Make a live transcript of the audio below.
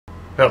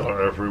Hello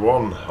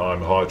everyone, I'm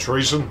High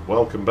Treason.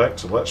 Welcome back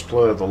to Let's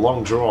Play The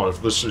Long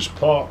Drive. This is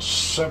part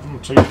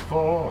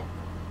 74.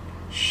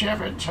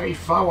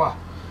 74.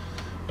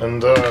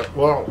 And,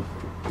 well,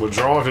 we're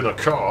driving a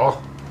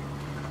car.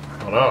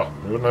 I know,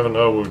 you would never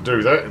know we'd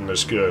do that in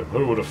this game.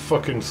 Who would have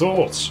fucking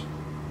thought?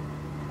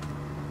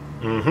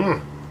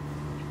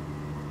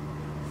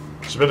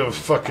 It's a bit of a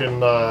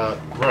fucking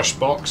rush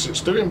box.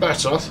 It's doing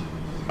better.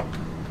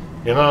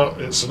 You know,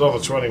 it's another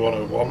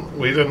 2101.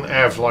 We didn't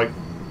have, like,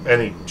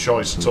 any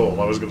choice at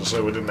all. I was going to say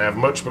we didn't have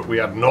much, but we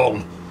had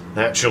none,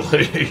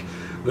 actually.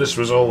 This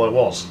was all there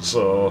was,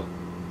 so...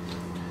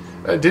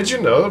 did you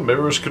know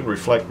mirrors can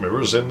reflect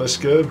mirrors in this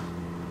game?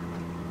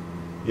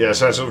 Yeah,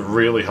 it's actually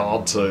really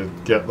hard to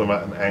get them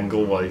at an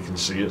angle where you can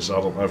see it, so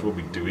I don't know if we'll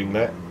be doing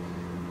that.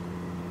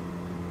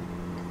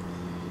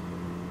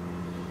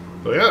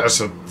 But yeah, it's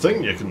a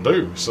thing you can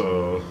do,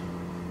 so...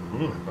 I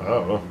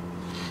don't know.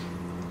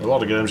 A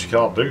lot of games you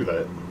can't do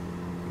that.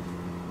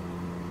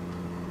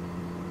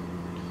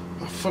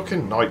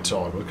 Fucking night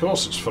time. Of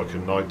course it's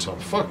fucking night time.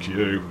 Fuck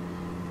you.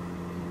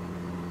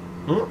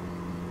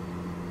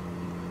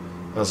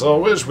 As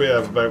always, we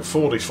have about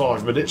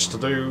 45 minutes to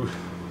do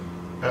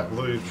at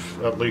least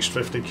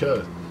 50k.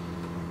 It'd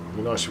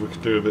be nice if we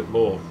could do a bit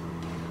more.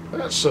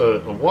 That's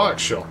a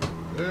workshop.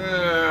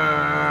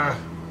 I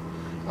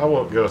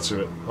won't go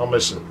to it. I'll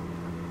miss it.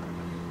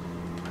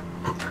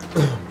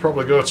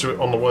 Probably go to it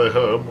on the way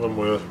home when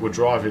we're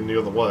driving the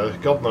other way.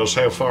 God knows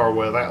how far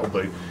away that'll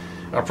be.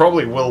 I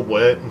probably will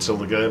wait until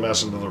the game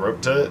has another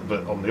update,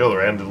 but on the other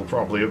end it'll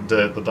probably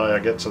update the day I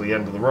get to the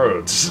end of the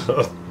road,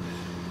 so...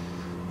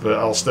 But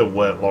I'll still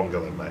wait longer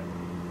than that.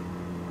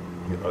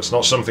 You know, it's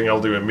not something I'll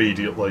do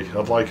immediately.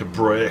 I'd like a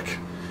break.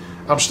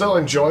 I'm still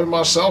enjoying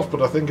myself, but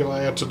I think if I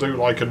had to do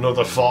like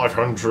another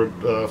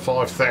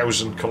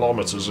 5,000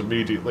 kilometres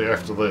immediately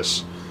after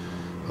this,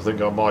 I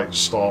think I might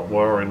start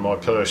wearing my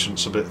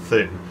patience a bit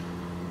thin.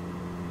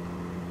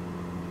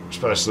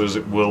 Especially as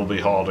it will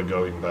be harder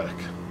going back.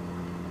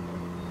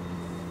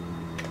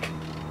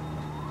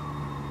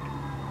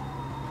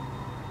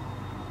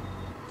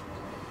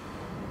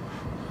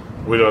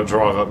 We don't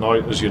drive at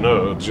night, as you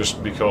know,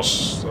 just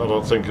because I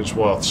don't think it's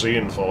worth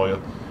seeing for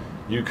you.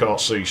 You can't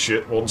see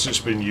shit once it's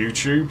been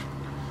YouTubed.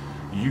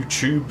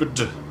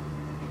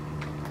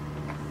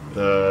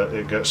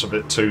 It gets a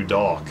bit too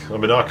dark. I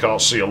mean, I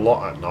can't see a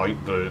lot at night,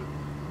 but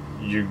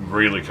you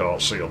really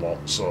can't see a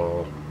lot,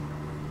 so...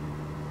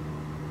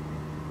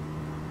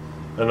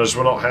 And as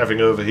we're not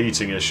having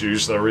overheating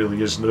issues, there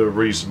really is no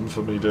reason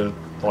for me to,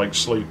 like,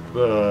 stay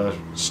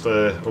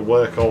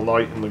awake all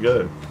night in the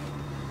game.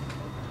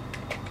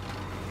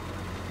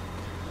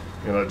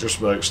 You know, it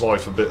just makes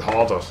life a bit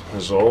harder,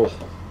 is all.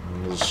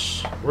 And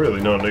there's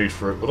really no need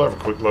for it. We'll have a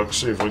quick look,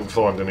 see if we can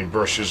find any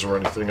brushes or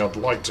anything. I'd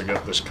like to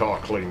get this car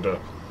cleaned up.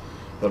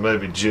 There may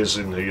be jizz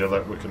in here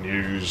that we can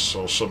use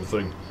or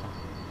something.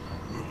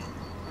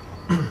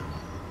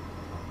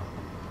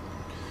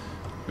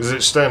 As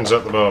it stands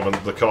at the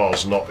moment, the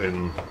car's not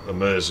in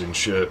amazing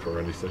shape or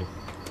anything.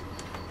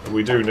 But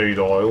we do need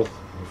oil,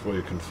 if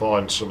we can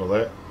find some of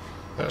that.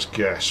 That's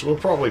gas. We'll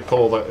probably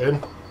pour that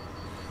in.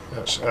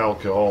 That's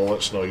alcohol,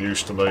 that's no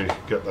use to me.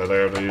 Get that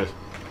out of here.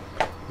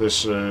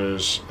 This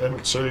is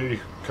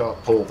empty,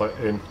 can't pull that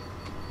in.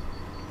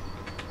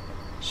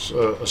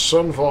 So a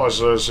sun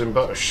visor is in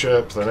better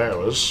shape than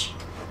ours.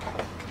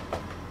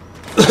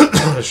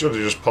 I should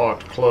have just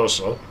parked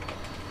closer.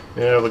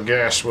 Yeah, the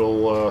gas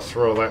will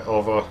throw that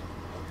over.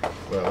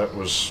 Well, that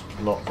was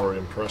not very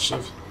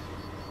impressive.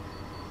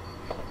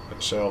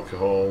 That's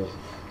alcohol.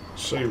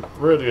 See,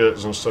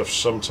 radiators and stuff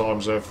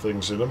sometimes have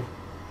things in them.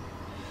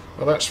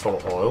 Oh, that's full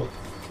of oil.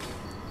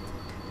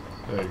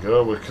 There you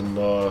go, we can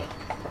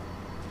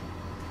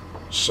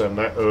send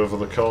that over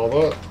the car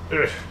there.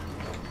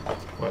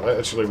 Well, that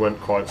actually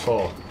went quite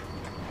far.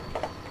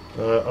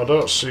 I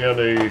don't see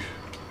any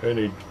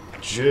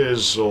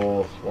jizz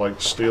or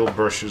like steel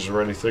brushes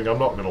or anything. I'm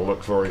not going to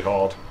look very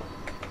hard.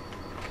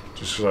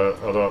 Just I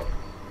don't,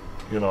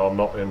 you know, I'm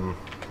not in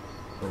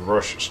a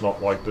rush. It's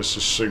not like this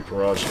is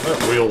super urgent.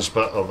 That wheel's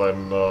better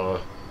than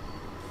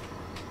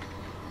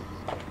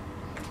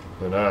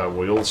our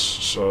wheels,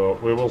 so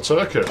we will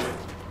take it.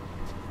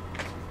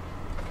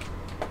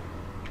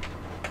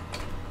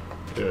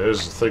 Yeah,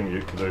 here's the thing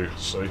you can do,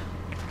 see.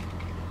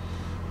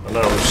 I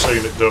know we've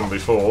seen it done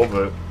before,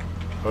 but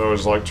I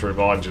always like to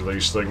remind you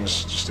these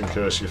things, just in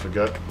case you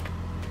forget.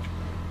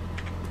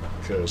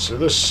 Okay, so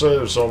this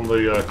serves on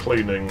the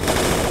cleaning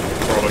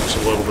products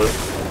a little bit.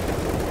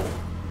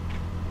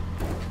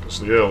 Because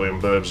the alien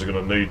babes are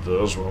going to need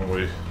those when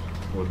we're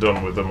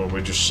done with them and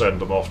we just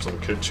send them off to the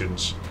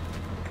kitchens.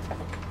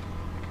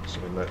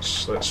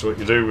 That's what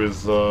you do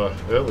with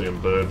alien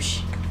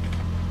babes.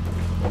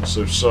 Once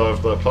they've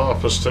served their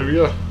purpose to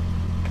you,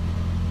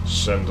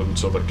 send them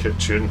to the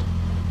kitchen.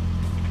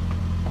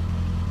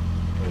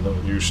 They're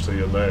not used to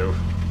you now.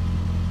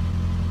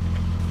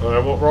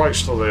 What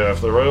rights do they have?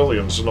 They're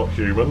aliens, they're not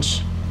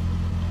humans.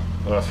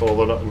 Therefore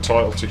they're not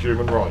entitled to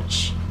human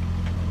rights.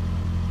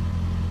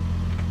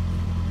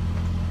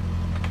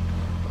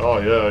 Oh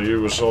yeah,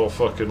 you was all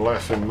fucking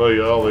laughing me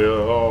earlier.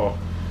 Oh,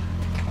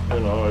 you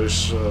know,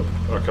 it's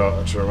I can't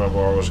actually remember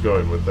where I was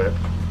going with that.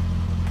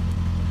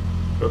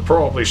 But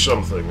probably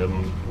something,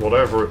 and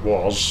whatever it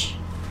was,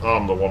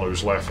 I'm the one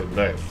who's laughing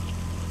now.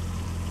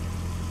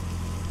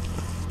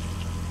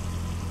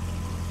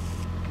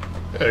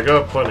 Yeah,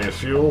 got plenty of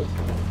fuel.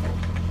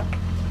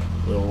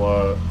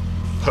 We'll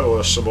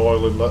pour some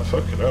oil in that.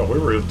 Fucking hell, we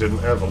really didn't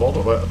have a lot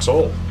of that at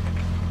all.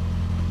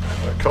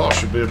 That car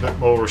should be a bit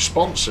more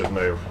responsive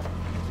now.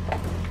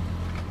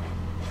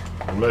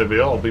 And maybe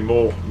I'll be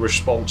more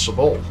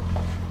responsible.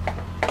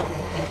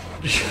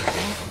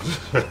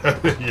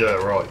 Yeah,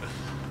 right.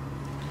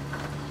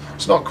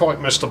 It's not quite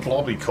Mr.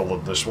 Blobby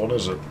coloured, this one,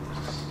 is it?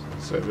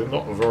 It's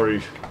not a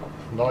very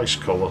nice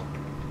colour.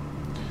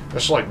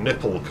 It's like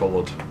nipple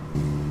coloured.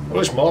 At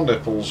least my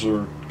nipples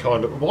are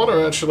kind of... Mine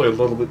are actually a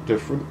little bit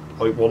different.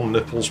 Like one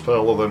nipple's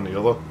paler than the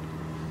other.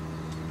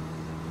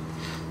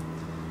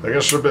 I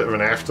guess they're a bit of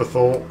an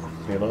afterthought.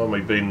 You know, me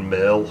being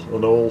male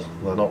and all.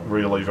 They're not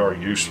really very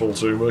useful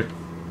to me.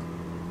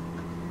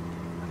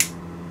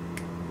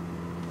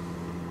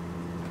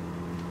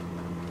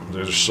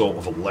 They're just sort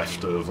of a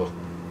leftover.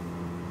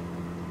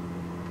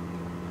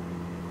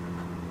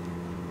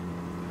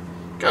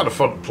 Kind of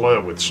fun to play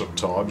with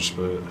sometimes,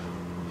 but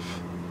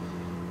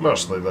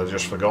mostly they're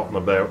just forgotten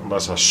about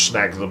unless I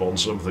snag them on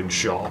something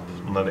sharp,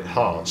 and then it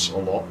hurts a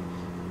lot.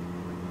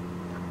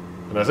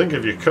 And I think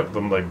if you cut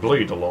them, they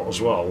bleed a lot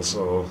as well,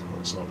 so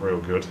that's not real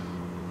good.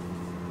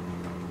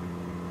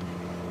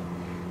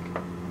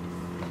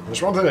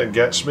 There's one thing that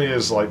gets me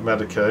is like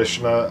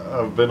medication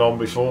I've been on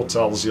before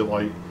tells you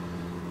like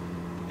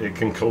it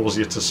can cause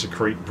you to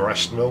secrete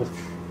breast milk,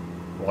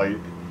 like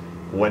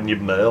when you're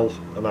male,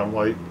 and I'm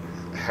like,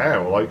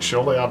 how? Like,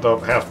 surely I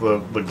don't have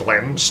the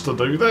glands to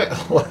do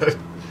that? Like,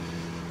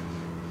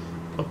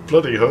 I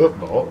bloody hope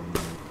not.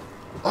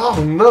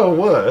 Oh, no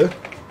way!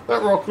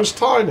 That rock was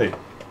tiny!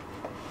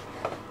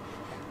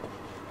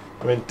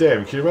 I mean,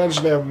 damn, can you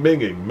imagine how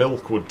minging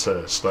milk would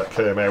taste that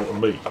came out of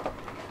me?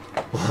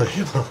 Like,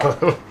 you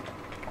know,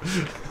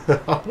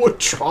 I would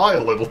try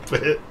a little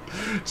bit,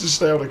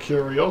 just out of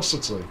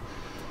curiosity.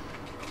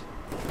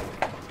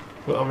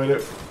 But I mean,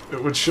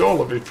 it would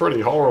surely be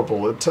pretty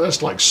horrible. It'd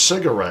taste like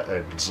cigarette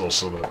ends or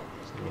something.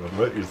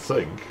 What you'd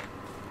think.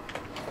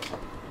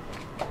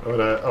 I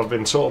mean, I've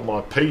been told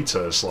my pee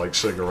tastes like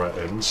cigarette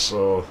ends,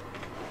 so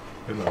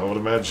you know, I would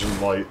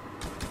imagine like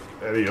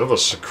any other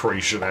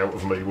secretion out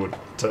of me would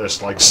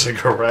taste like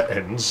cigarette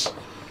ends.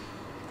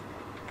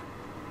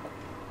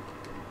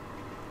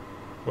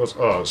 What's,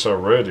 oh, it's our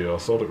radio. I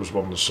thought it was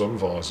one of the sun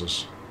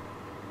visors.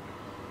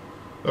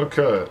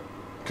 Okay,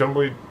 can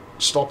we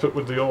stop it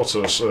with the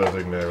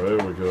auto-serving now? There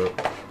we go.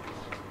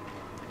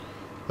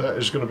 That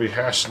is going to be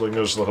hassling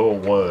us the whole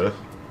way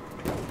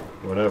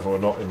whenever we're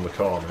not in the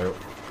car now.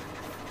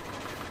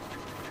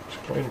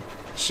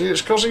 See,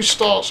 it's because he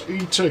starts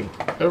eating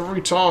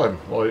every time.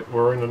 Like,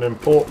 we're in an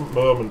important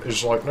moment.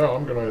 He's like, no,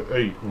 I'm going to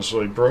eat. And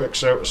so he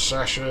breaks out a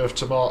sachet of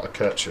tomato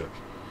ketchup.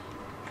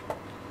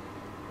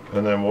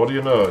 And then what do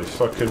you know? He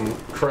fucking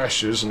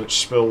crashes and it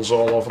spills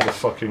all over the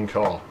fucking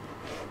car.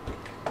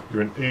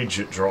 You're an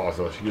Egypt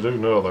driver. You do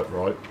know that,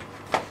 right?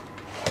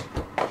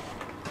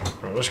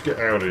 Right, let's get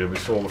out of here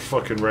before the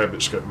fucking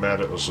rabbits get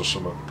mad at us or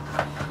something.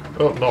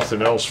 Oh,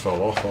 nothing else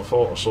fell off. I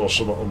thought I saw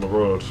something on the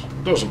road.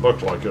 It doesn't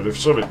look like it. If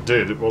something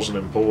did, it wasn't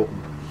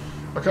important.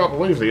 I can't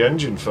believe the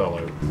engine fell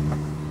out.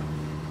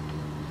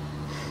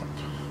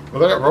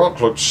 Well, that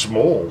rock looked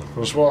small.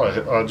 That's why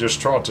I just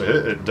tried to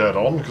hit it dead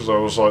on, because I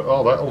was like,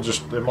 oh, that'll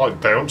just... It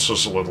might bounce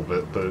us a little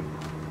bit, but...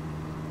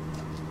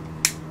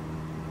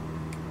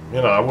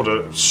 You know, I would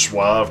have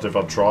swerved if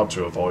I'd tried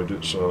to avoid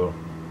it, so...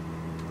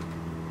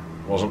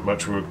 Wasn't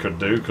much we could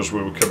do, because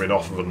we were coming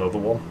off of another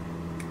one.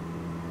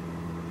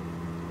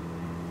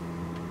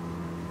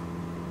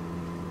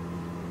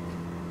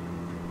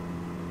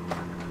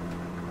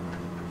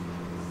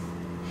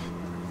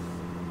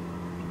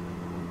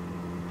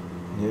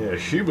 Yeah,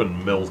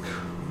 human milk.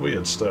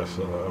 Weird stuff,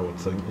 I would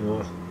think, you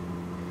know.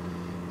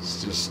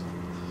 It's just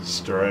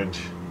strange.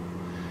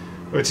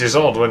 Which is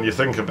odd when you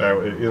think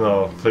about it, you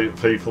know.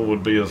 People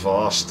would be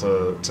averse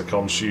to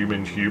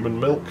consuming human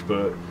milk,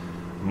 but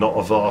not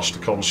averse to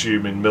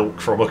consuming milk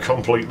from a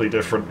completely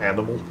different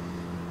animal.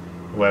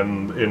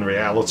 When, in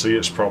reality,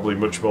 it's probably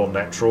much more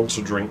natural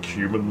to drink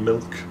human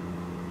milk.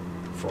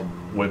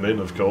 From women,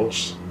 of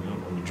course. You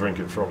don't want to drink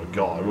it from a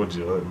guy, would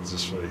you? It'd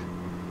just be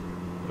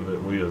a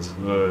bit weird.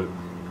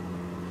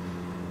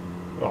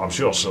 Well, I'm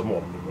sure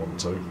someone would want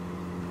to.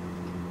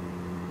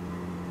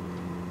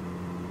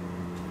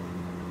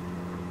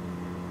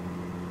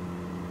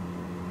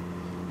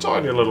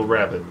 Tiny little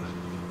rabbit.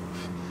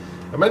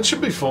 I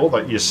mentioned before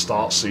that you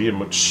start seeing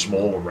much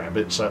smaller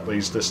rabbits at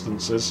these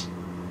distances.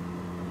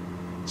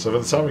 So by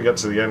the time we get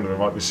to the end, we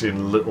might be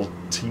seeing little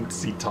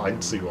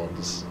teensy-tiny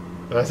ones.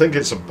 And I think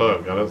it's a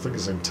bug. I don't think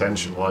it's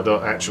intentional. I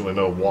don't actually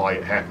know why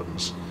it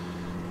happens.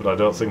 But I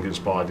don't think it's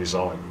by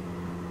design.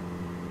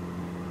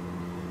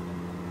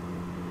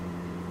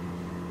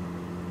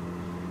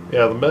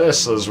 Yeah, the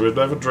Mesas, we've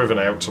never driven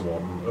out to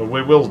one.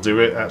 We will do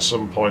it at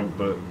some point,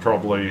 but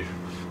probably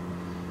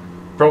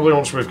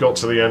once we've got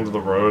to the end of the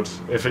road.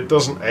 If it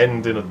doesn't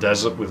end in a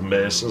desert with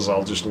mesas,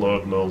 I'll just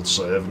load an old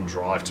save and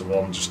drive to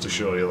one just to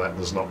show you that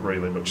there's not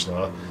really much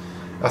there.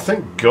 I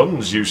think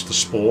guns used to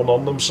spawn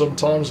on them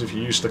sometimes if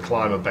you used to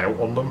climb about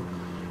on them,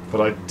 but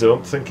I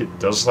don't think it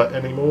does that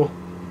anymore.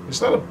 Is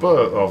that a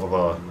bird over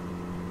there?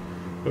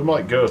 We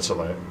might go to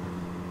that.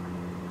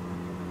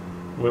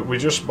 We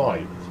just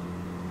might.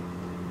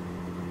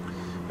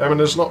 I mean,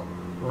 there's not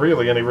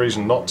really any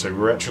reason not to.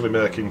 We're actually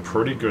making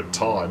pretty good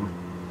time.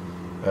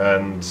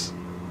 And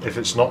if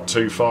it's not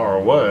too far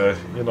away,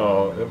 you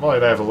know, it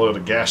might have a load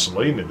of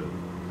gasoline in it.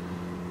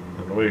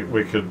 And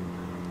we could,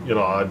 you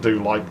know, I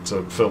do like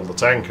to fill the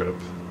tank up.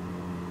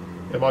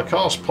 Yeah, my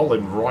car's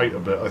pulling right a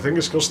bit. I think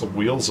it's because the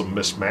wheels are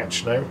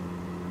mismatched now.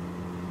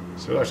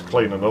 So we'll have to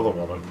clean another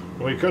one up.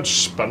 We could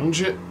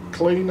sponge it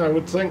clean, I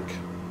would think.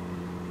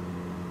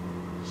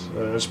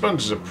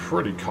 Sponges are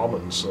pretty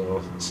common,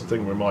 so it's the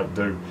thing we might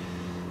do.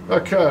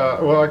 Okay,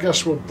 well I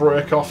guess we'll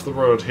break off the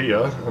road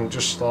here and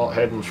just start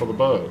heading for the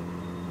boat.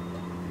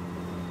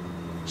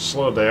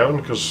 Slow down,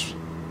 because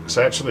it's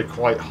actually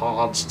quite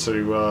hard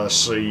to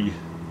see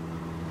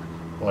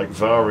like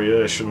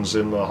variations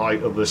in the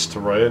height of this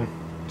terrain,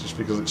 just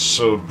because it's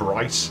so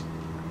bright.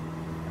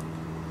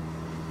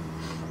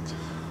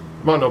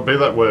 It might not be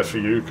that way for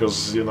you,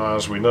 because, you know,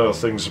 as we know,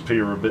 things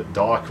appear a bit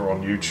darker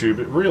on YouTube.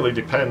 It really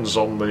depends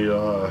on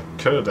the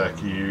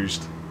codec you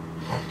used.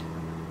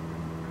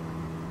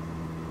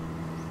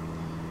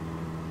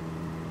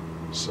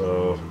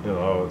 So, you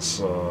know, it's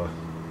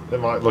it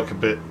might look a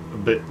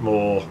bit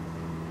more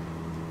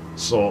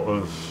sort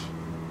of,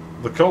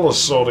 the colours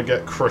sort of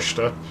get crushed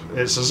up.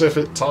 It's as if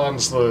it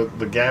turns the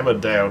gamma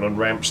down and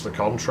ramps the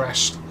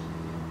contrast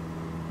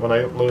when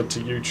I upload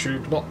to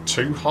YouTube. Not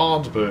too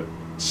hard, but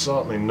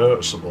certainly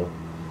noticeable.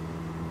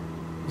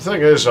 The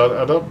thing is,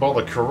 I don't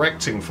bother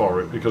correcting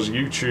for it because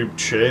YouTube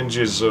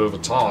changes over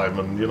time,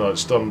 and you know,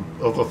 it's done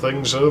other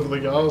things over the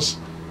years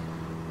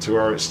to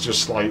where it's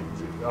just like,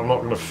 I'm not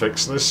going to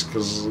fix this,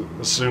 because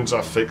as soon as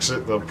I fix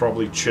it, they'll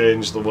probably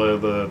change the way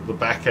the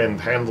back end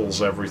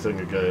handles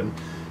everything again,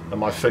 and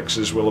my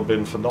fixes will have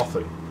been for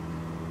nothing.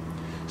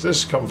 So this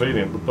is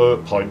convenient. The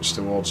boat points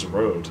towards the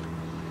road,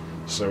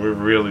 so we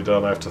really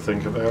don't have to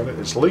think about it.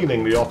 It's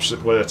leaning the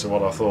opposite way to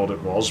what I thought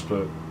it was,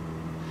 but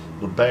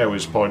the bow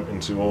is pointing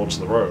towards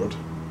the road.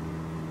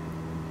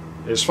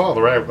 It's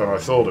farther out than I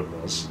thought it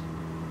was,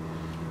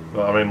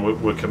 but I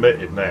mean, we're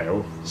committed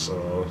now,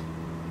 so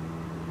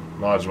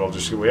might as well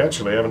just... We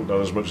actually haven't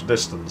done as much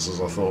distance as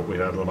I thought we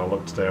had when I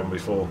looked down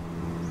before.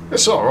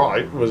 It's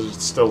alright, we're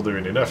still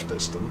doing enough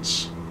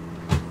distance.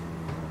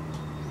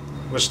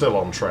 We're still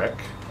on track.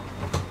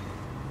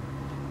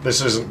 This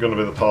isn't going to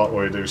be the part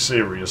where we do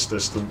serious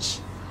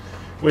distance.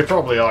 We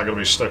probably are going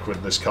to be stuck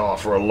with this car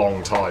for a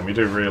long time, you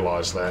do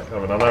realise that. I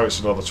mean, I know it's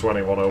another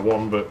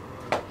 2101, but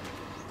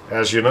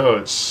as you know,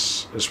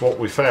 it's what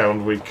we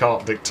found. We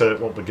can't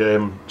dictate what the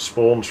game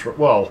spawns from.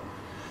 Well,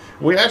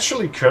 we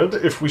actually could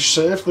if we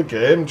saved the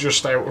game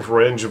just out of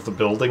range of the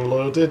building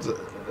loaded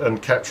and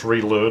kept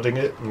reloading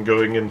it and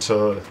going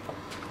into,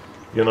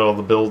 you know,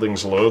 the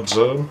building's load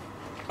zone.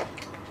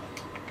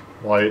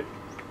 Like,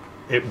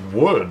 it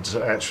would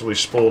actually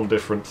spawn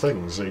different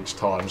things each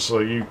time, so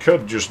you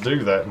could just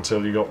do that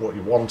until you got what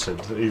you wanted.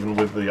 Even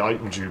with the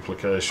item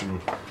duplication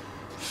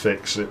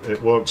fix,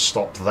 it won't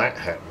stop that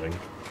happening.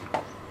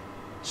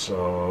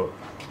 So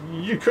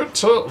you could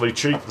totally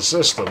cheat the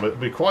system. It'd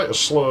be quite a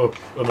slow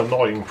and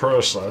annoying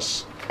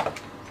process,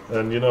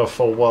 and you know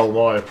full well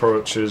my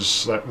approach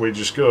is that we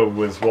just go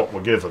with what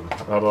we're given.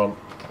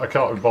 I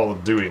can't be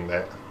bothered doing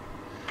that.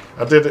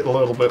 I did it a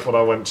little bit when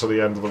I went to the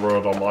end of the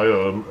road on my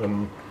own,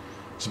 and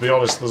to be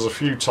honest, there's a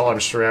few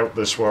times throughout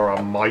this where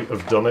I might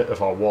have done it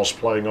if I was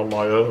playing on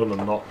my own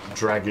and not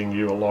dragging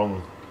you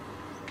along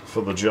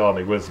for the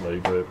journey with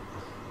me, but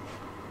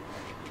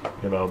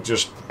you know,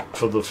 just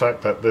for the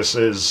fact that this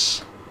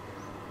is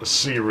a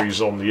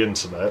series on the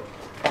internet,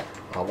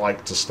 I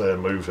like to stay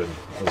moving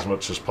as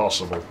much as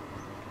possible,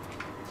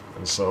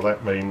 and so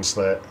that means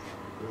that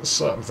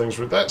certain things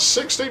with that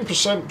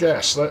 16%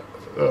 gas, that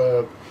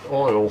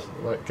oil,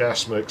 that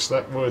gas mix,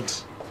 that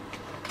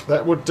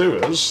would do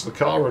us. The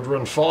car would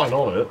run fine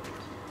on it.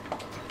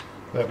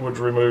 That would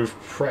remove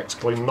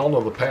practically none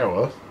of the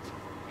power.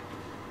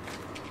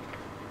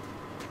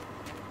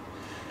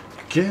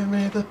 Give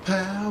me the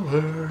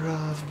power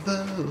of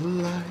the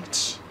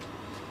light.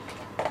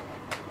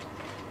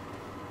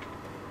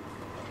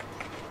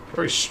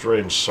 Very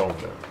strange song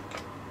there.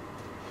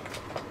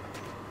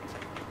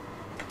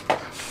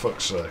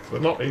 Fuck's sake. They're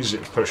not easy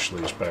to push,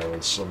 these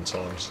barrels,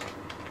 sometimes.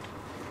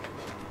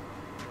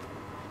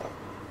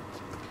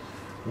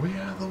 We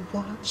are the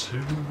ones who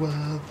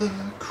are the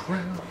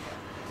crown.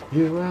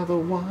 You are the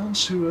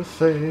ones who are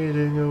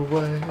fading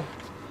away.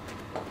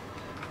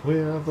 We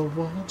are the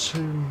ones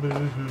who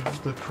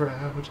move the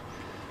crowd,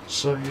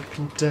 so you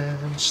can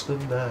dance the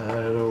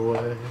night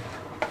away.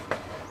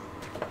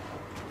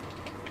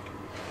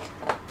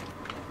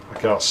 I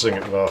can't sing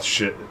it without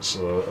shit. It's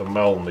a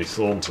Melanie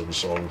Thornton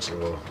song,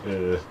 so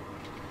yeah.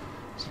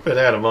 It's a bit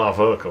out of my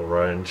vocal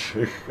range.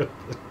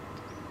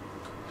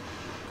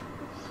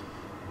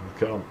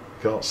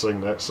 Can't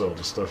sing that sort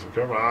of stuff.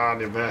 Come on,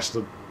 you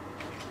bastard.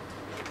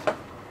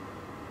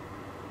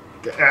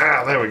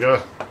 Ah, there we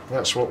go.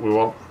 That's what we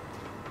want.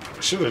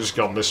 We should have just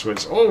gone this way.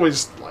 It's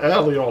always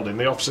early on in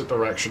the opposite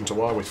direction to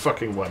where we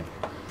fucking went.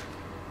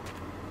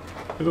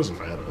 It doesn't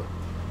matter.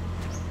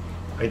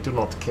 I do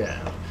not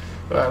care.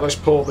 Right, let's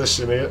pour this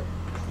in here.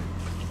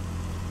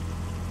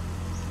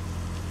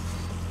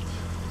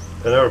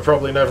 And then we'll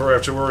probably never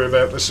have to worry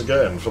about this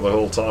again for the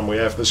whole time we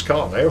have this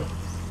car now.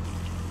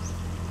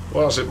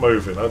 Why is it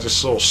moving? I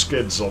just saw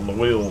skids on the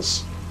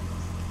wheels.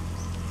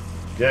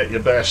 Get you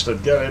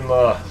bastard, get in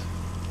there.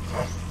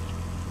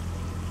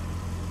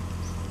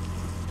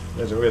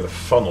 There's a weird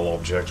funnel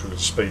object, we could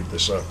speed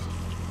this up.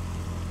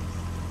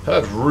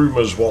 Heard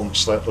rumours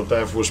once that the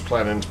dev was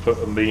planning to put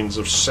a means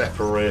of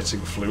separating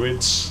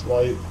fluids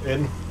like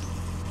in.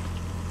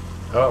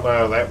 I don't know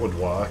how that would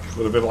work.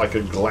 Would have been like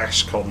a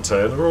glass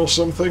container or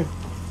something.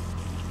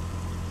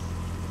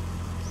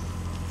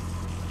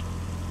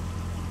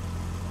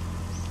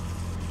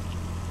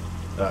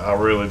 I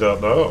really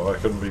don't know. I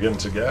couldn't begin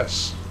to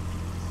guess.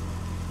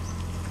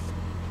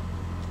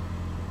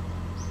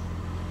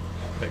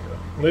 There you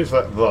go. Leave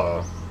that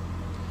there.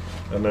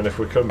 And then if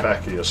we come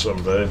back here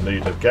someday and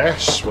need a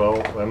gas,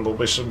 well, then there'll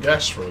be some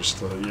gas for us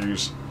to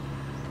use.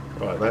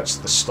 Right, that's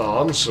the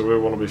stance, so we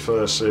want to be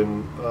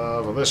facing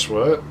over this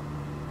way.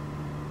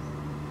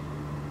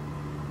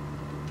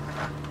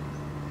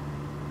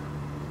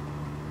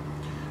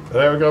 And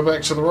then we go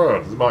back to the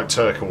road. It might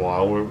take a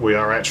while. We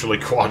are actually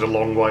quite a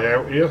long way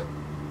out here.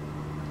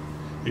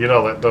 You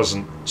know, that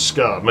doesn't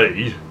scare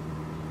me.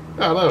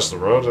 Ah, there's the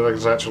road.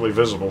 It's actually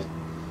visible.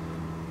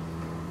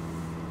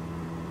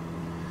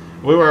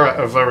 We were at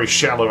a very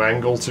shallow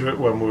angle to it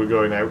when we were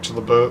going out to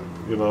the boat.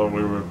 You know,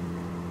 we were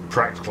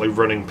practically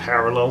running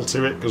parallel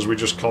to it because we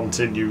just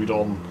continued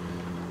on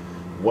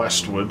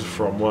westward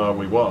from where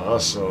we were,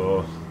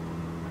 so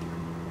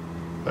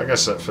I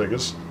guess that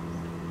figures.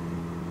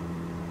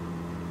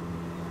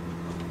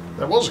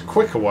 There was a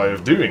quicker way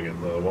of doing it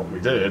though, what we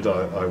did,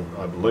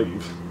 I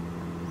believe.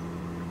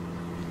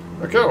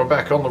 Okay, we're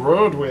back on the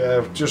road. We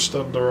have just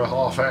under a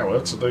half hour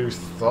to do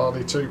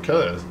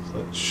 32k.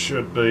 That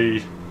should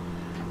be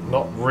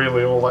not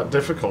really all that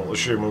difficult,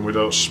 assuming we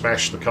don't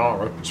smash the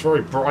car up. It's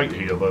very bright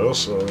here though,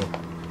 so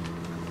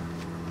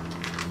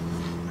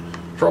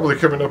probably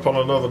coming up on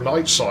another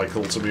night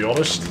cycle, to be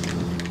honest.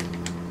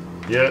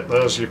 Yeah,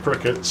 there's your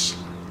crickets.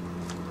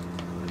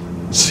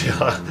 See,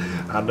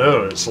 I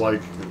know, it's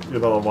like, you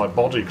know, my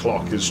body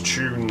clock is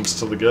tuned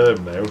to the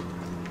game now.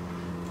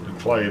 Been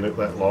playing it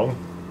that long.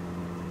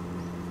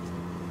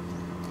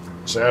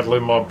 Sadly,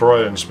 my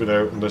brain's been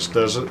out in this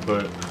desert,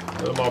 but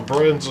my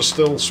brains are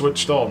still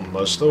switched on.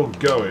 They're still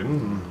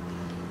going.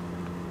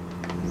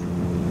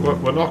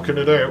 We're knocking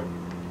it out.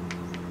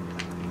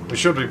 We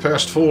should be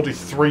past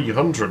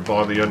 4,300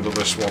 by the end of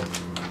this one.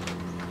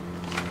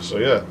 So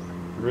yeah,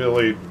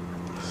 really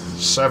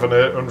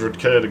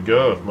 700-800k to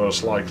go,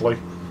 most likely.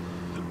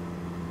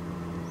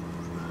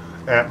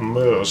 At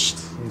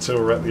most, until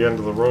we're at the end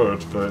of the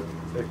road, but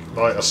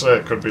like I say,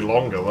 it could be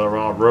longer. There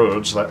are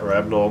roads that are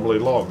abnormally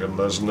long, and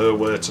there's no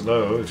way to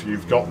know if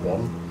you've got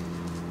one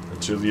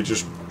until you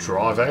just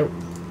drive out.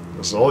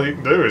 That's all you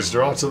can do, is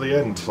drive to the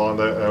end, find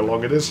out how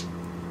long it is.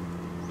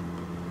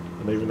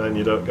 And even then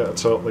you don't get a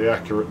totally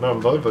accurate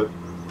number, but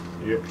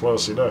you get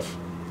close enough.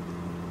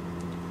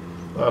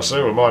 Like I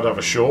say, we might have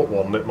a short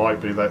one. It might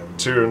be that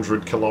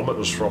 200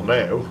 kilometres from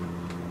now,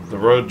 the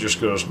road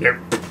just goes nope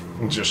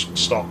and just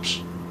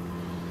stops.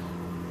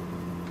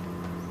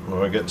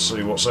 Well, I get to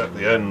see what's at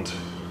the end.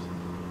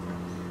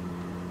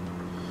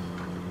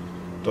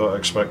 Don't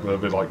expect there'll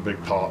be like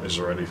big parties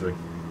or anything.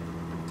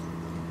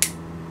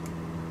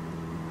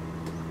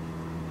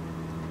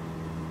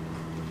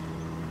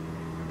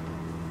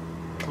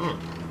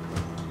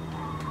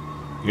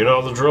 You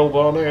know the drill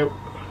by now.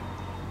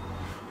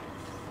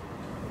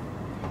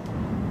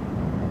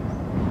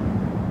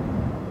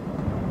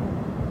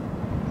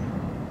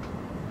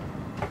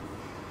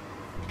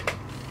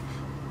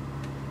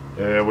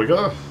 There we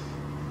go.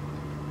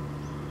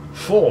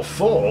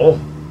 4-4?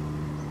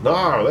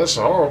 No, that's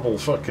a horrible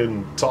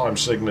fucking time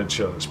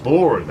signature. It's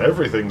boring.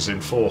 Everything's in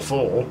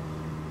 4-4.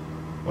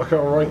 Why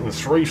can't I write in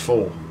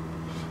 3-4?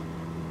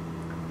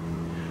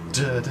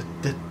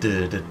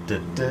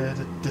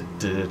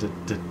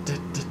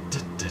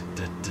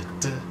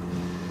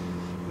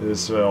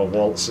 It's all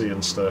waltzy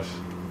and stuff.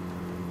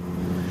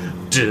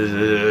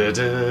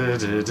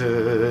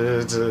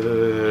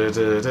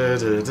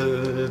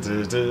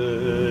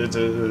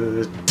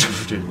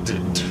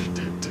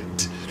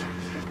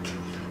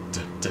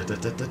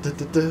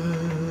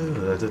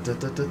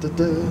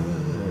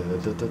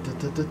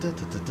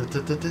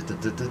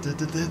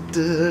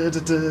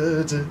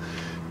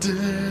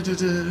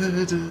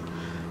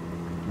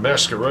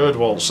 Masquerade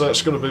Waltz,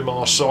 that's going to be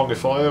my song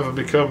if I ever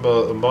become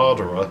a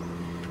murderer.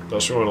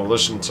 That's what I want to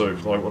listen to,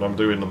 like when I'm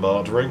doing the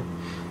murdering.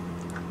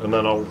 and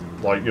then I'll,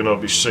 like, you know,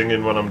 be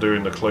singing when I'm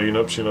doing the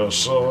cleanups, you know,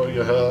 saw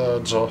your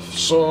hands off,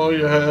 saw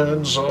your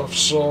hands off,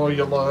 saw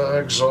your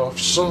legs off,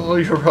 saw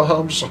your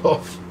arms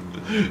off.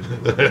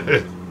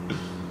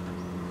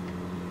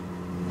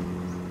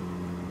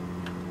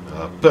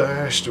 I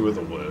bashed you with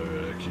a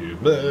work, you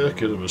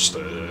make it a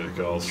mistake,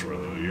 I'll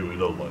throw you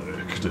in a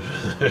lake.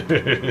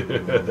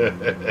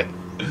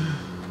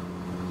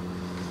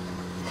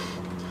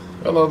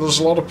 I know there's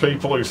a lot of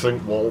people who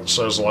think Waltz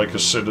has like a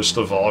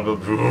sinister vibe,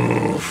 but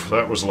oof,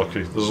 that was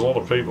lucky. There's a lot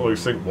of people who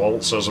think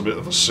Waltz has a bit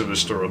of a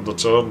sinister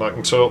undertone. I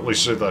can totally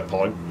see their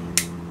point.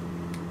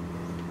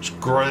 It's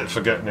great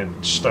for getting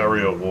in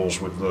stereo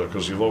wars with though,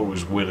 because you'll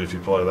always win if you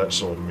play that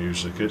sort of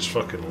music. It's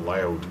fucking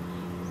loud.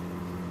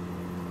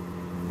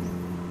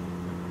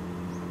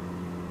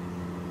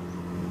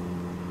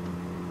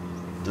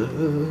 Da, da,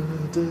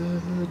 da,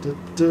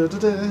 da, da,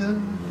 da,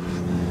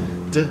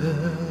 da,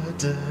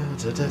 da,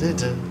 da, da,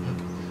 da.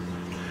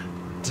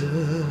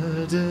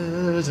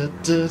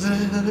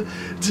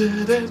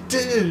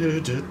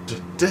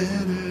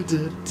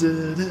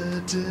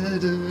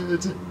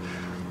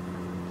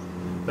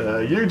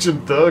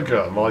 Eugen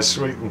Durga, My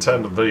Sweet and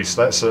Tender Beast.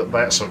 That's a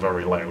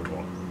very loud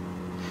one.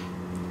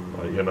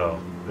 Like, you know,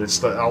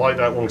 it's I like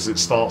that one because it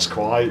starts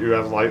quiet. You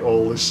have like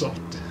all this sort.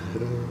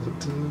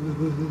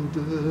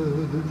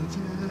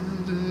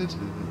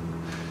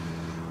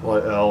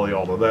 Like early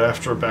on, and then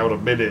after about a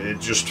minute, it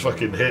just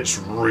fucking hits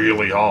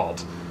really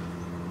hard.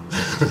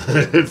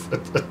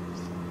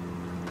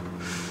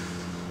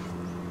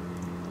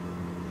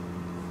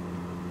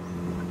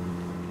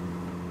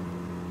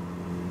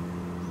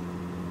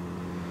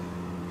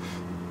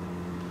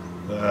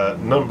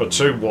 Number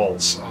 2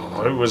 Waltz.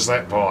 Oh, who was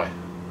that by?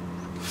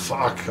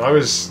 Fuck, I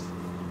was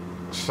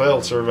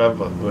failed to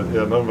remember. But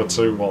yeah, number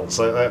 2 Waltz.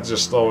 That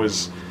just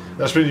always,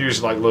 that's been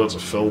used in like loads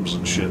of films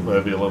and shit.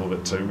 Maybe a little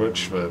bit too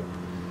much, but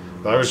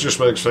that always just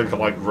makes me think of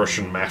like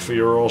Russian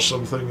mafia or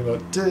something. You know,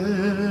 da,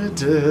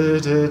 da,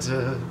 da,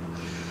 da.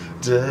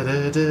 Da,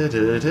 da, da,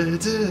 da, da,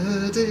 da,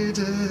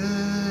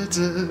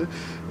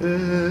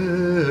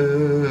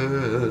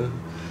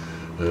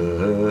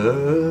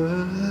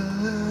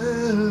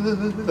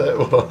 that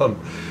one.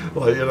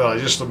 Like, you know, I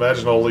just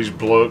imagine all these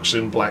blokes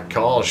in black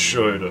cars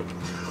showing up.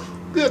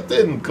 Get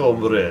in,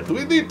 comrade.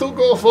 We need to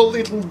go for a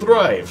little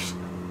drive.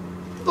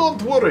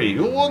 Don't worry,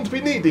 you won't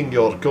be needing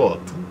your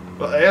coat.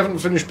 I haven't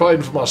finished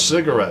paying for my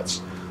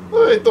cigarettes.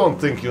 I don't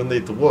think you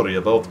need to worry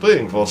about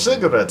paying for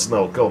cigarettes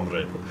now,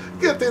 comrade.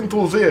 Get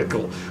into a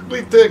vehicle.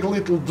 We take a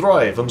little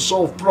drive and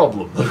solve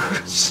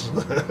problems.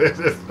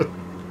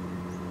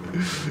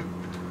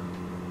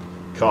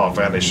 Car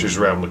vanishes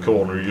round the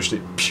corner, you just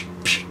hit psh,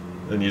 psh,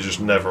 and you just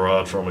never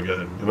heard from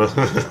again. You know?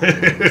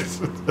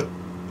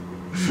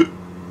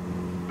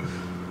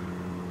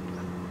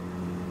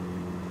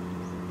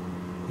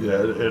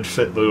 Yeah, it'd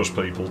fit those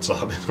people,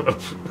 Tony.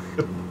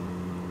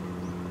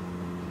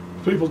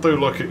 People do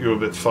look at you a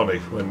bit funny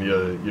when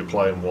you're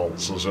playing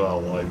Waltz as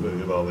well. Like,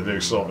 you know, they do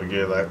sort of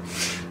get that.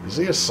 Is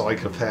he a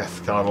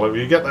psychopath kind of?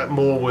 You get that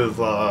more with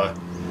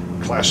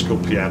classical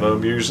piano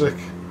music.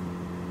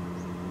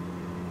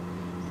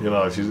 You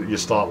know, if you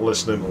start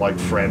listening to like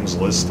Friends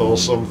List or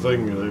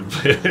something,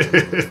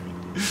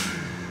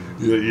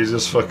 you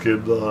just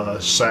fucking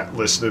sat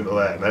listening to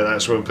that, and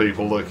that's when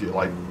people look at you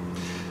like,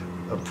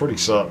 I'm pretty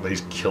certain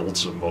he's killed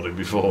somebody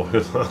before.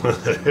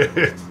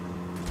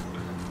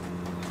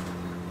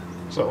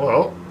 So,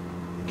 well,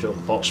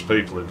 killed lots of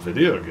people in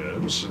video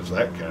games, if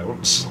that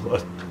counts.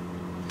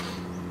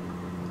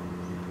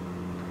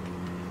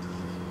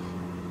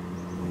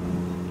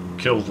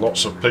 Killed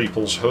lots of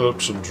people's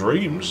hopes and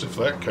dreams, if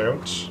that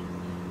counts,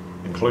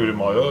 including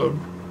my own.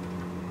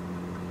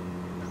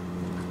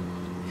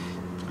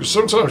 Because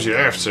sometimes you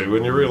have to,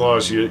 when you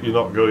realise you're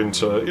not going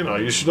to, you know,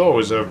 you should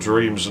always have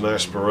dreams and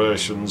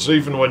aspirations,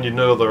 even when you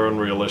know they're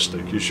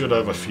unrealistic. You should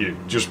have a few,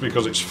 just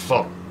because it's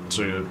fun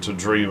to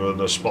dream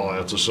and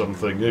aspire to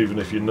something, even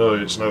if you know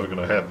it's never going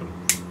to happen.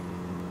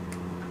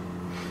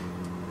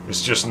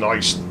 It's just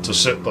nice to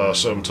sit there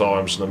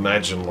sometimes and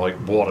imagine, like,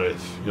 what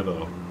if, you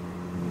know.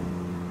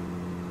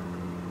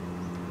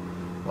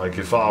 Like,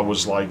 if I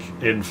was, like,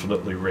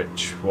 infinitely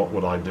rich, what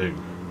would I do,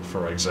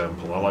 for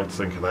example? I like to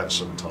think of that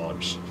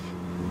sometimes.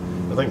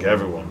 I think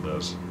everyone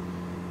does,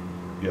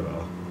 you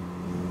know.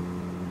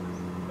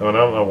 I mean, I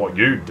don't know what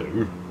you'd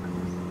do.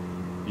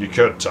 You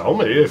could tell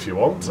me if you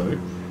want to.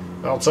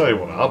 I'll tell you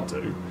what I'd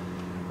do.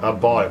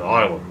 I'd buy an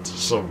island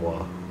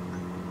somewhere,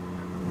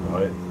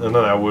 right? And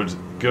then I would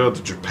go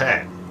to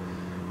Japan,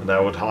 and I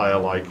would hire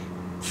like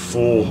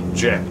 4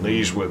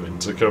 Japanese women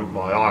to come to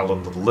my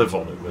island and live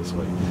on it with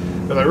me.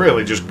 And they're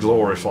really just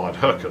glorified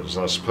hookers,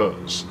 I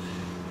suppose.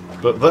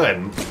 But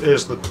then,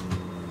 here's the...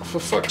 For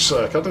fuck's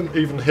sake, I didn't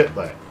even hit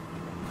that.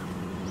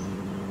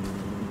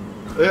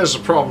 Here's the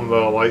problem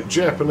though, like,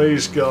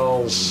 Japanese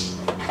girls...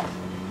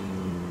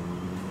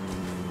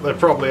 They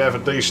probably have a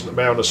decent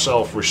amount of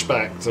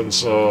self-respect, and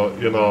so,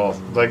 you know,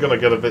 they're going to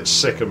get a bit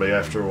sick of me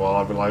after a while.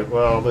 I'll be like,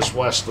 well, this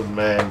Western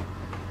man,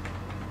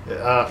 it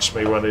hurts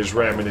me when he's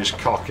ramming his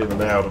cock in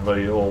and out of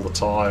me all the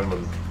time,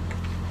 and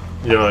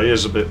you know, he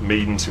is a bit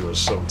mean to us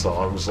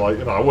sometimes. Like,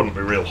 you know, I wouldn't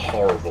be real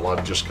horrible.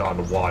 I'd just kind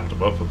of wind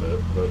him up a bit.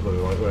 But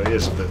like, well, he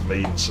is a bit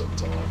mean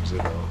sometimes, you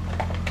know.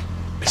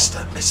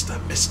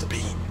 Mr.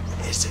 Bean,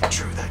 is it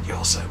true that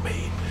you're so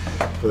mean?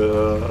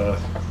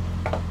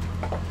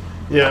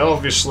 Yeah,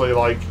 obviously,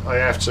 like, I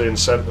have to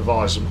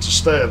incentivise them to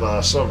stay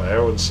there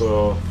somehow, and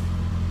so,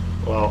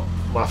 well,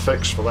 my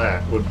fix for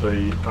that would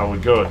be I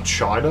would go to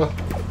China,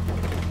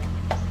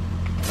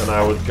 and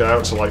I would go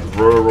out to, like,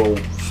 rural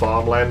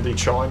farmlandy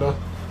China.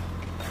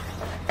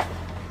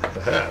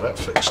 Yeah, that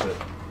fixed it.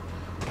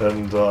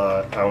 And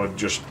I would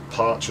just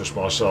purchase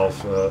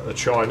myself a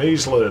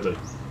Chinese lady.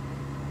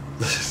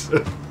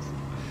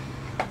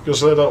 Because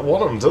they don't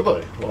want them, do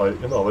they?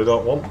 Like, you know, they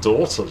don't want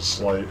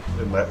daughters, like,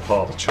 in that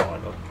part of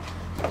China.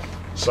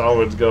 So I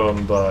would go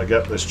and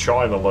get this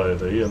China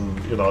lady,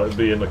 and, you know, it'd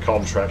be in the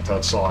contract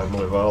I'd sign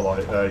with her,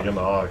 like, you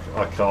know,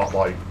 I can't,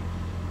 like,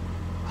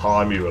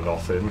 harm you or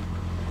nothing.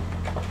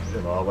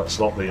 You know, that's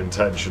not the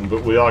intention,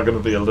 but we are going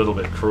to be a little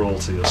bit cruel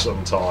to you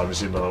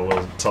sometimes, you know,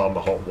 we'll turn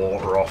the hot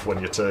water off when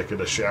you're taking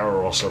a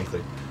shower or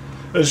something.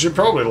 And she'd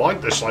probably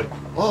like this, like,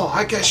 oh,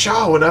 I get a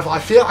shower whenever I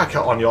feel like it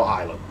on your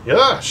island.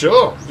 Yeah,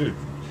 sure. Dude,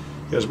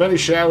 get as many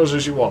showers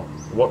as you want.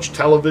 Watch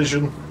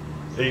television,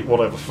 eat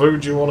whatever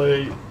food you want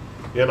to eat.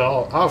 You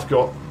know, I've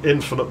got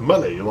infinite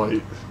money,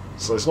 like,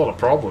 so it's not a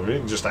problem. You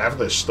can just have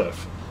this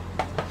stuff.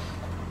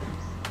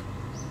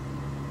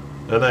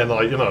 And then,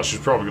 like, you know, she's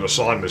probably going to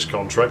sign this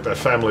contract. Their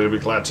family will be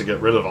glad to get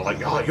rid of her.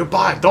 Like, oh, you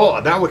buy a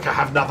daughter, now we can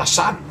have another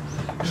son.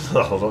 You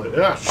know, like,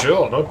 yeah,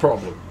 sure, no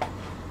problem.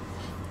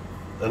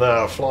 And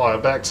now I fly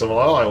her back to my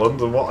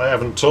island, and what I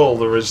haven't told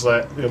her is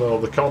that, you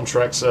know, the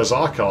contract says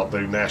I can't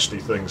do nasty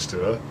things to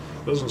her.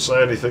 It doesn't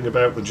say anything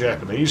about the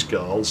Japanese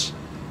girls,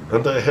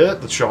 and they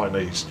hate the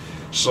Chinese.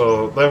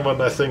 So then when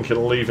they're thinking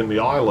of leaving the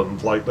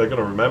island, like, they're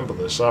going to remember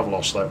this. I've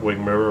lost that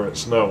wing mirror,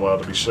 it's nowhere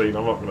to be seen.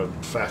 I'm not going to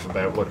faff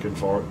about looking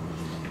for it.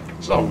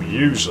 It's not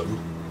using.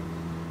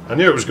 I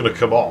knew it was going to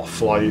come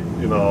off, like,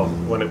 you know,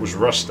 when it was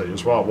rusty.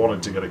 That's why I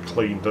wanted to get it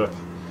cleaned up.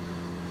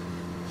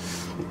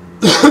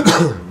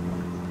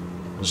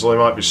 So they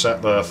might be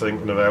sat there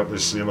thinking about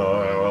this, you know,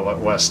 oh, well, that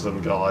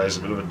Western guy is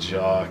a bit of a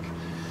jerk.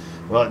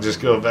 I might just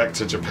go back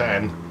to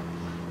Japan.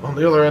 On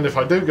the other hand, if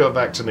I do go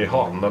back to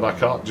Nihon, then I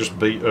can't just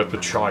beat up a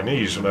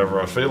Chinese whenever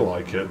I feel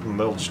like it, and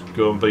they'll just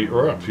go and beat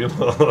her up, you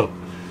know.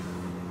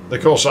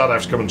 Of course, I'd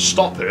have to come and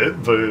stop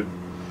it, but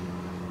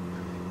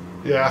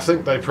yeah, I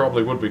think they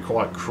probably would be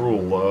quite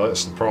cruel, though.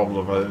 That's the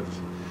problem.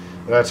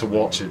 I had to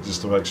watch it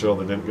just to make sure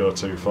they didn't go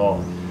too far.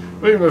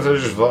 Even if they're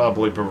just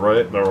verbally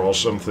berating her or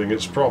something,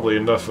 it's probably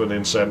enough of an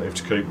incentive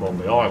to keep them on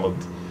the island.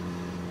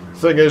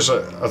 Thing is,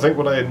 I think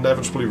when they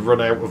inevitably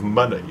run out of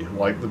money,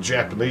 like, the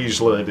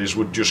Japanese ladies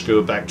would just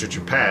go back to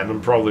Japan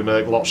and probably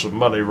make lots of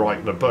money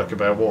writing a book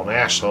about what an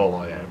asshole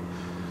I am.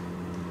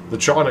 The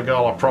China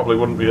girl I probably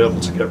wouldn't be able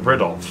to get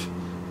rid of.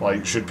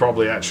 Like, she'd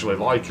probably actually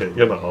like it,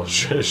 you know.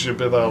 She'd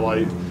be there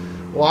like,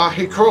 well,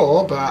 he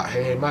cruel, but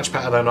he much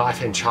better than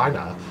life in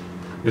China.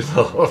 You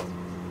know.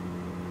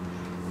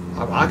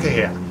 I like it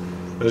here.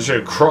 And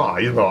she'd cry,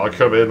 you know, I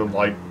come in and,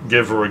 like,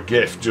 give her a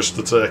gift just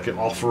to take it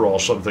off her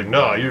or something.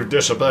 No, you've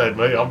disobeyed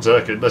me, I'm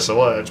taking this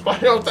away.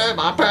 But you'll take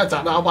my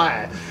present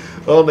away.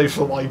 Only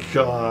for, like,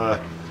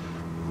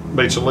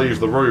 me to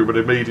leave the room, and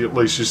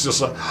immediately she's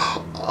just like,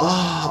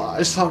 oh,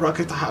 it's so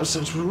lucky to have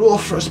such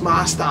ruthless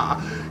master.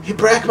 He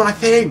broke my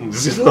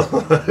things, you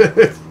know.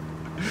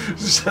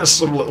 Just has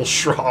some little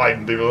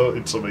shrine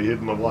devoted to me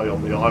hidden away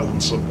on the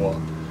island somewhere.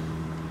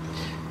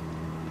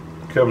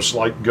 Comes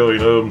like going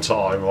home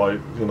time, like,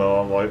 you know,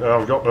 I'm like, oh,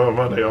 I've got no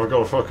money, I've got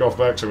to fuck off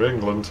back to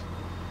England.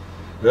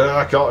 Yeah,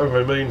 I can't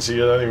even be mean to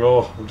you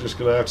anymore, I'm just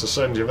going to have to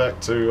send you back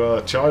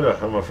to China,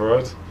 I'm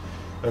afraid.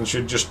 And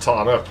she'd just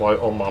turn up,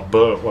 like, on my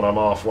boat when I'm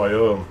halfway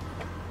home,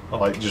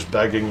 like, just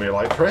begging me,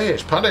 like,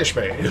 please, punish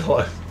me.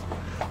 Like,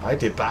 I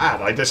did bad,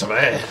 I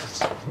disobeyed.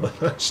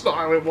 That's not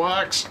how it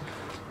works.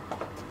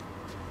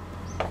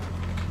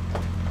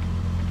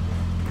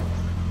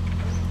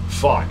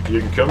 Fine,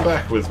 you can come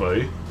back with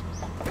me,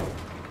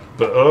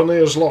 but only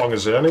as long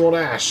as anyone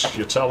asks,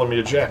 you tell them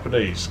you're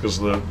Japanese, because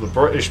the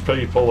British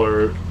people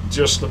are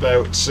just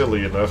about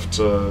silly enough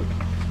to,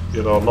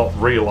 you know, not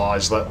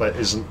realise that that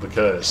isn't the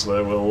case.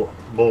 They will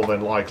more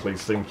than likely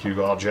think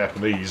you are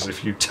Japanese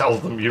if you tell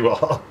them you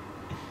are.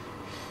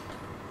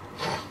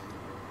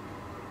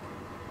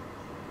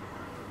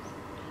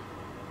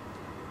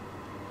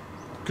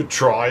 Could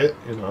try it,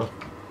 you know.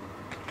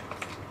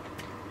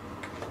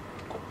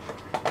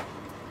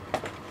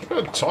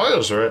 The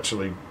tyres are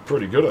actually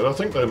pretty good. I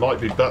think they might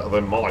be better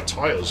than my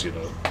tyres, you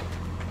know.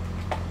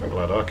 I'm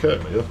glad I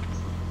came here.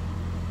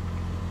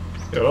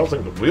 Yeah, I don't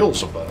think the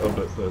wheels are better,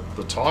 but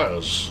the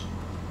tyres...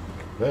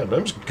 Man,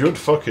 them's good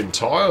fucking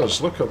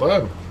tyres. Look at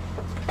them.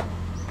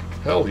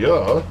 Hell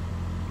yeah.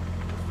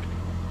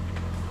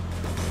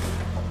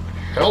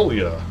 Hell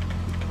yeah.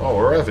 Oh,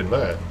 we're having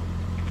that.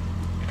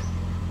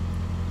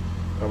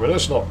 I mean,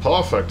 it's not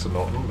perfect or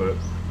nothing, but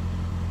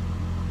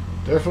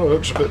definitely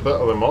looks a bit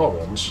better than my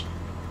ones.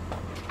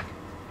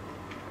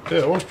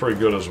 Yeah, that one's pretty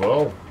good as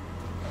well.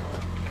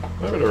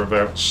 Maybe they're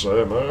about the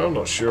same. I'm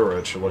not sure,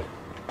 actually.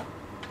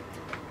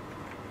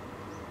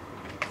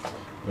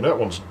 I mean, that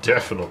one's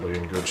definitely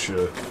in good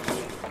shape.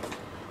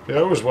 Yeah,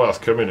 it was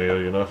worth coming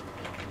here, you know.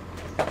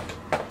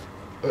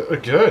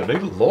 Again, he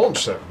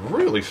launched that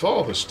really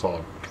far this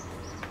time.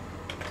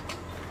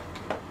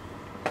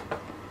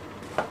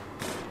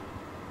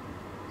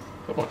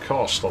 Got my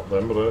car stopped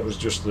then, but it was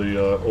just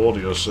the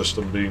audio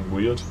system being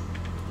weird.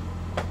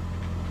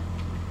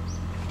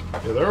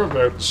 Yeah, they're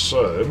about the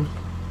same.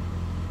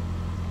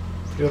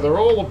 Yeah, they're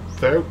all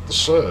about the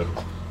same.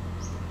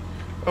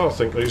 I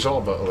think these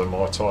are better than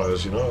my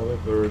tyres, you know. I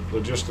think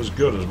they're just as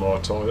good as my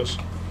tyres.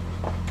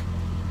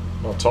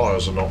 My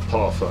tyres are not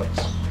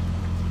perfect.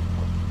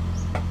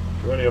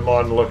 Do any of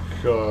mine look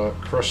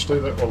crusty?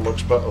 That one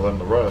looks better than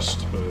the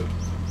rest, but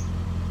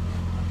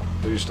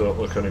these don't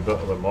look any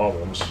better than my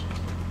ones.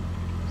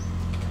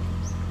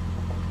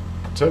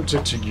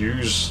 Tempted to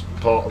use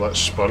part of that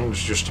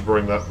sponge just to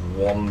bring that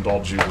one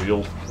dodgy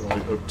wheel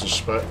right up to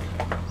spec.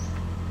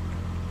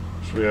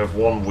 So we have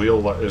one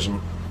wheel that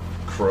isn't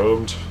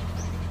chromed.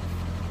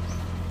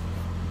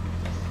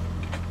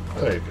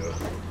 There you go.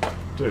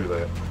 Do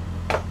that.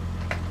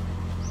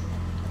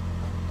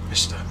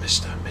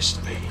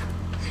 Mr. Bean.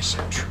 Is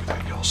it true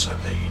that you're so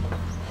mean?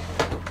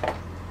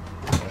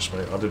 Yes,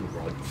 mate, I didn't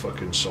write the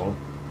fucking song.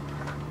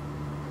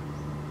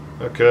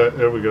 Okay,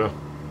 here we go.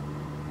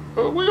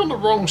 Are we on the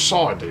wrong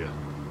side here?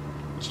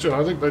 Still,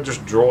 I think they're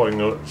just drawing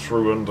it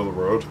through under the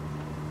road.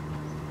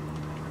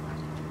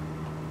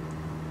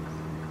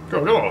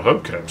 God, we got our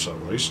hubcaps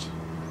at least.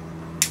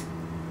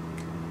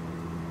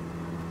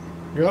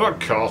 Yeah, I don't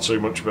care too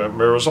much about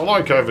mirrors. I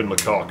like having the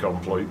car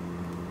complete.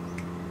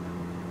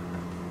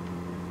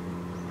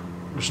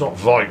 It's not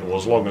vital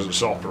as long as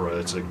it's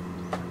operating.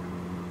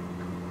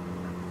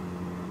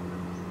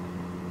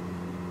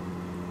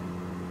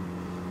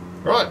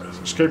 Right,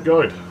 let's keep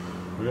going.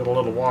 We've got a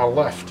little while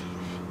left.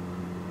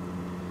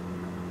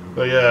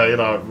 But yeah, you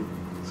know,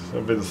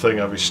 that'd be the thing,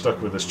 I'd be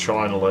stuck with this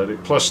China lady.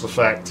 Plus the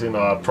fact, you know,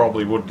 I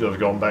probably would have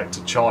gone back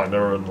to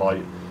China and,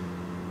 like,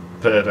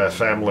 paid our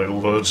family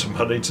loads of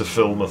money to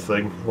film a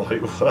thing,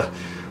 like,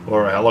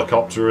 or a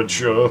helicopter would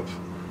show up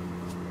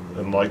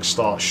and, like,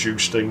 start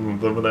shooting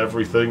them and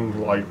everything,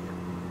 like,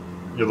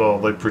 you know,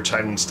 they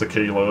pretend to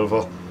keel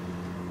over.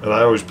 And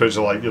I always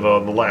picture, like, you know,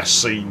 in the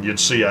last scene, you'd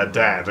see our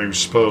dad, who's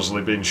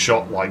supposedly been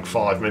shot, like,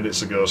 5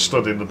 minutes ago,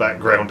 stood in the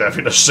background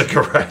having a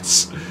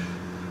cigarette.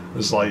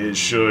 It's like, it's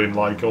showing,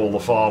 like, all the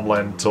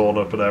farmland torn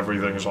up and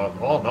everything. It's like,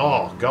 oh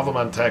no,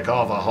 government take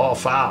over whole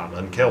farm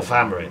and kill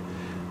family.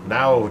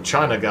 Now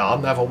China girl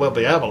never will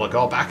be able to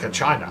go back to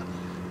China.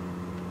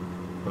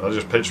 And I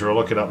just picture her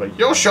looking at me.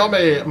 You showed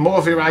me a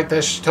movie like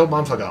this 2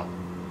 months ago.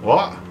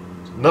 What?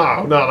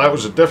 No, that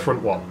was a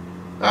different one.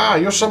 Ah,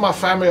 you saw my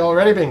family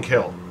already been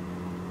killed.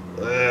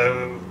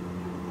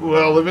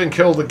 Well, they've been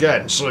killed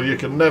again, so you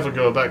can never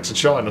go back to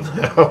China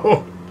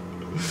now.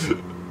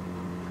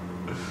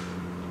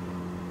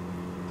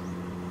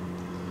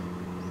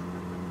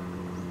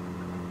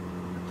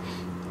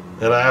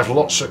 And I have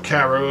lots of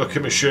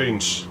karaoke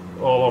machines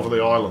all over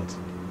the island.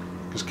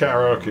 Because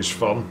karaoke is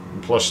fun,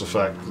 and plus the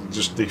fact that it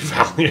just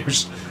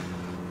devalues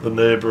the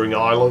neighbouring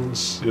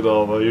islands. You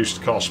know, they used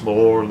to cost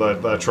more, and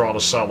they're trying to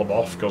sell them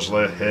off because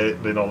they're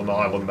hitting on an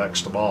island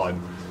next to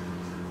mine.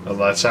 And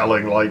they're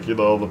telling, like, you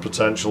know, the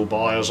potential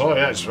buyers, oh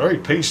yeah, it's very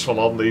peaceful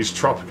on these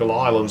tropical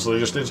islands. They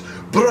just, it's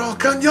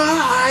broken your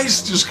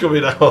eyes just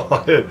coming out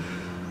like,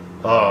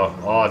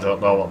 oh, I don't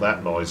know what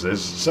that noise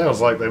is. Sounds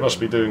like they must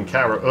be doing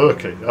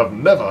karaoke. I've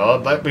never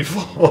heard that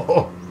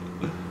before.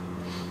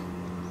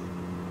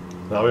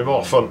 Now, it'd be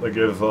more fun to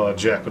give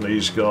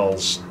Japanese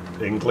girls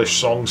English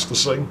songs to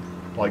sing.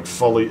 Like,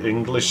 fully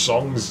English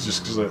songs,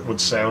 just because it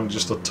would sound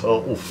just a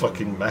total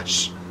fucking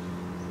mess.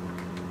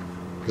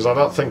 Because I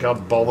don't think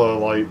I'd bother,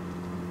 like,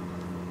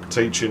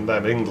 teaching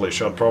them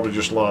English. I'd probably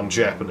just learn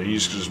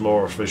Japanese, because it's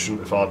more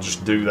efficient if I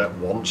just do that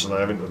once and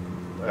having to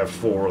have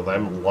 4 of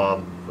them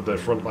learn a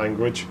different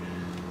language.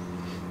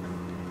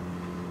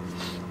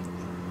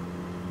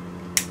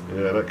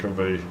 Yeah, that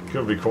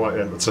can be quite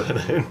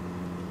entertaining.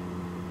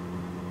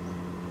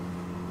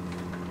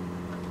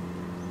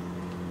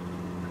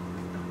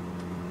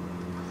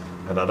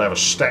 And I'd have a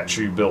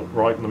statue built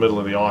right in the middle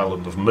of the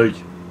island of me.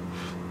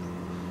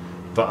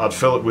 But I'd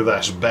fill it with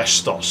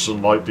asbestos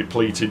and, like,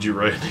 depleted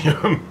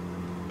uranium.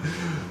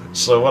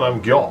 So when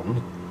I'm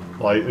gone,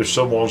 like, if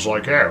someone's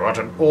like, oh, what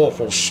an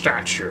awful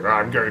statue,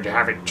 I'm going to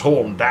have it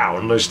torn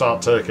down, they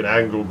start taking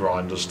angle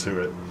grinders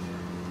to it.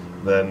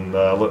 Then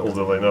little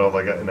do they know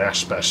they're getting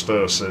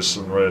asbestosis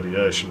and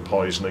radiation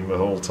poisoning the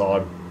whole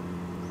time.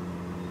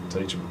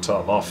 Teach them to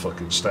tear my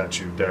fucking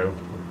statue down.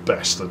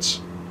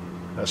 Bastards.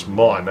 That's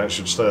mine, that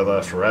should stay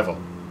there forever.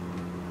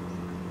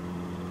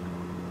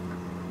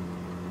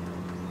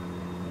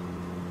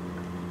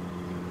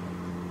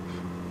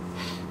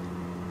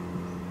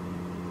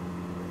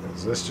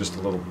 Is this just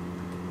a little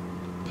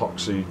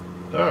epoxy?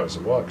 Oh, it's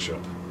a workshop.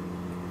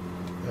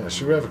 Yeah,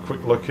 should we have a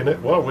quick look in it?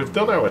 Well, we've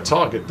done our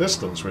target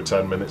distance with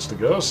 10 minutes to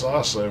go, so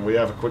I say we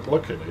have a quick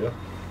look in here.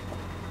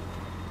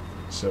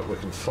 See what we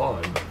can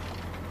find.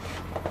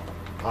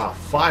 I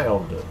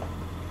found it.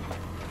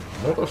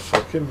 Another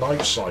fucking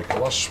night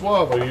cycle. I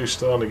swear they used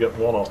to only get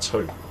 1 or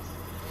 2.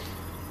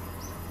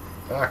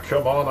 Ah,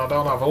 come on, I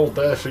don't have all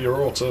day for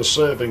your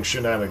auto-saving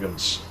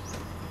shenanigans.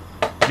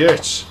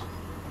 Get!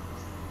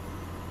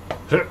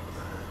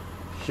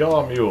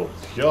 Yeah, mule.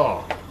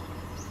 Yeah.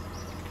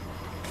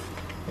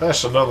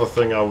 That's another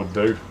thing I would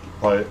do.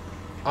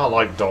 I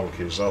like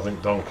donkeys. I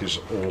think donkeys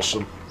are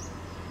awesome.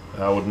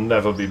 I would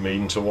never be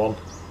mean to one.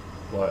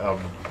 I'm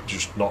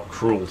just not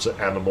cruel to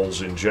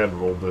animals in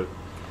general, but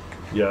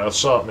yeah, I'd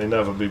certainly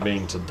never be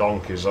mean to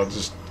donkeys. I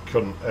just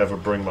couldn't ever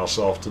bring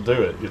myself to do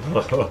it, you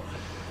know.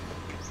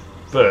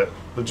 But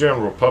the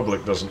general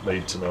public doesn't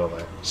need to know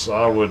that. So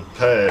I would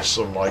pay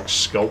some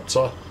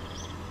sculptor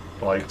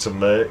to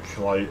make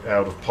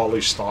out of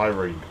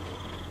polystyrene,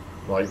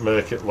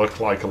 make it look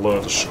like a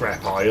load of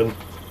scrap iron,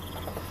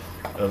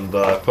 and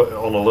put it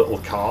on a little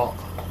cart,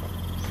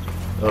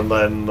 and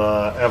then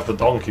have the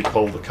donkey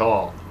pull the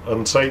cart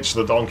and teach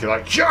the donkey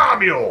 "Yeah,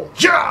 mule,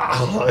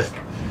 yeah."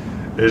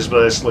 Is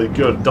basically,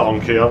 "Good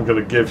donkey, I'm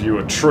going to give you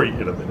a treat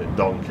in a minute,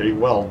 donkey.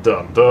 Well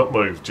done. Don't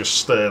move. Just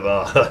stay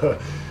there."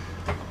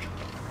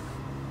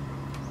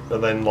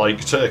 And then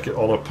take it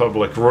on a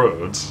public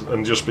road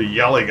and just be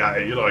yelling at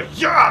it,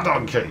 "Yeah,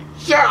 donkey!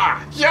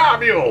 Yeah! Yeah,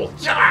 mule!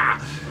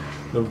 Yeah!"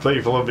 And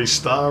people would be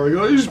staring,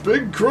 "Oh, he's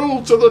been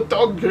cruel to the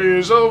donkey,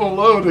 he's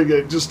overloading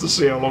it," just to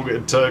see how long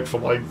it'd take for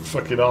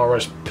fucking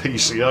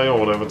RSPCA or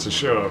whatever to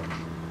show.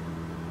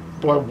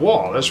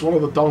 What? That's one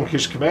of the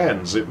donkey's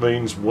commands. It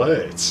means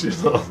wait,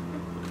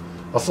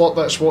 I thought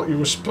that's what you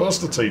were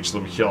supposed to teach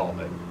them, "Yeah"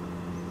 meant.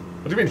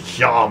 What do you mean,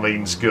 "Yeah"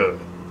 means good?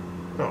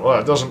 Oh, well,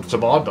 it doesn't to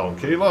my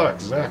donkey. Look,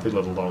 it's a happy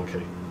little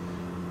donkey.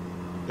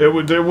 It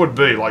would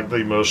be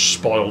the most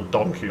spoiled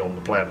donkey on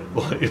the planet.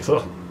 It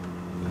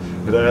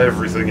had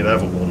everything it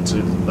ever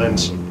wanted and then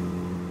some.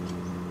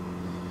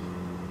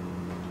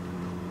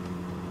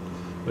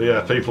 But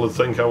yeah, people would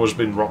think I was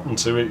being rotten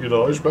to it,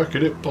 "He's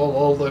making it pull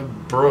all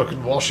them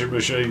broken washing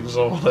machines,"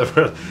 or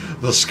whatever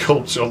the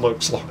sculpture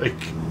looks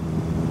like.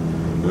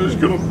 "Who's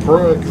gonna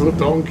break the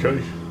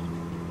donkey?"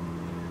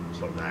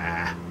 It's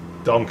nah.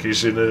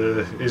 Donkey's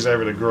he's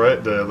having a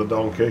great day, the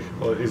donkey.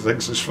 He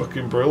thinks it's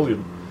fucking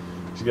brilliant.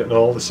 He's getting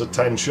all this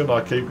attention, I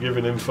keep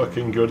giving him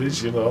fucking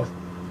goodies,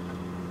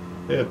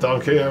 "Here,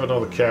 donkey, have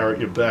another carrot,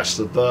 you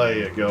bastard. There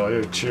you go.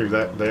 You chew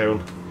that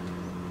down.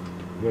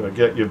 I'm gonna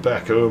get you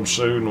back home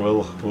soon.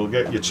 We'll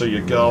get you to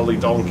your garly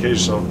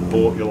donkeys. I've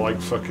bought you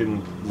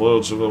fucking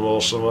loads of them or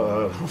something.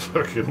 I don't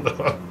fucking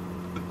know."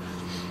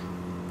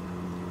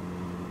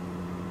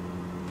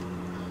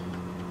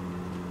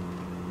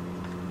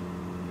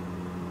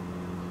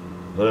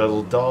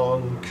 Little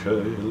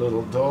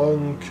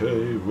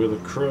donkey with a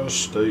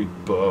crusty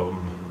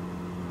bum.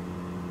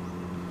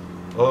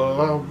 Oh,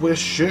 I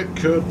wish it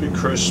could be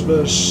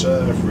Christmas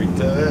every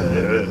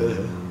day,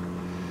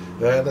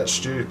 and that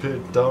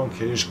stupid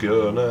donkey's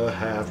gonna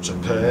have to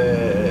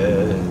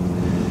pay,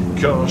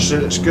 'cause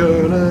it's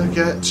gonna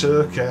get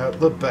took out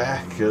the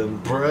back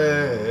and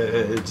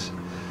bred.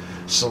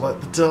 So let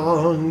the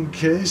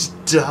donkeys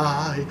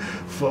die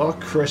for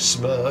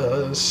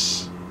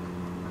Christmas.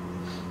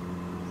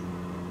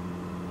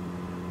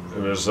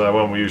 It was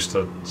when we used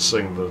to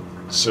sing the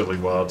silly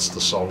words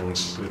to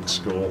songs in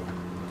school.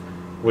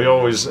 We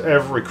always,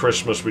 every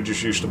Christmas, we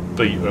just used to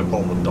beat up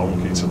on the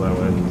donkey to no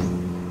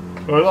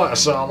end. Well, like I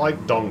said, I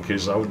like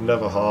donkeys. I would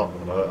never hurt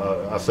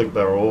one. I think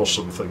they're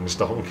awesome things,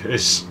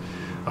 donkeys.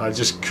 I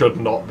just could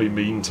not be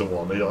mean to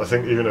one. I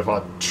think even if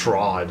I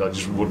tried, I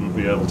just wouldn't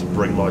be able to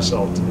bring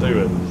myself to do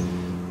it.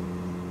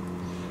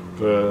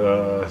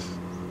 But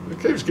it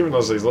keeps giving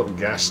us these little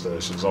gas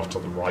stations off to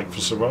the right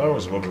for some reason. I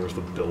was wondering if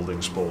the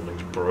building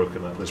spawning's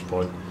broken at this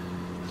point.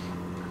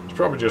 It's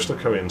probably just a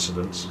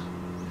coincidence.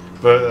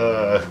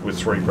 But, with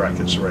 3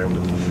 brackets around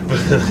it.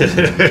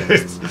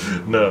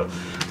 No.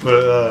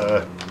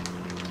 But,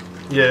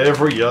 yeah,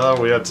 every year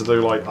we had to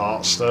do,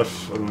 art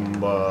stuff,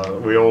 and,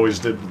 we always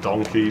did the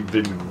donkey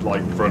being,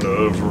 run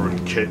over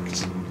and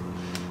kicked and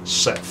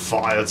set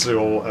fire to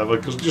or whatever,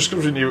 just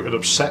because we knew it would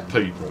upset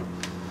people.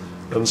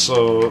 And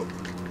so,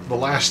 the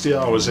last year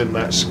I was in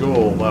that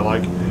school, they're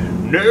like,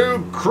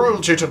 "No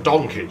cruelty to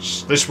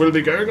donkeys. This will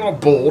be going on a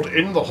board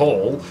in the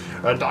hall,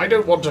 and I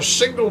don't want a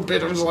single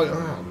bit." I was like,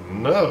 "Oh,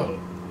 no."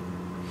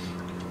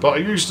 But I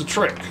used a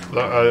trick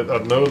that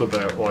I'd known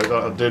about, that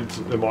I did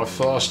in my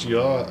first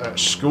year at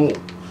school,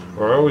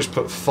 where I always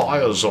put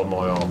fires on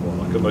my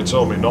artwork, and they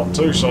told me not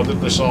to, so I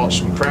did this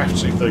arts and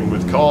craftsy thing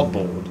with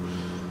cardboard,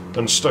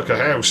 and stuck a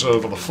house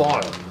over the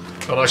fire.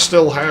 And I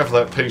still have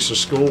that piece of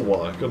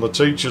schoolwork, and the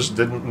teachers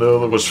didn't know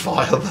there was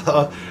fire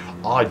there.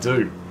 I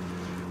do.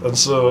 And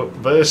so,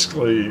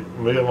 basically,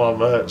 me and my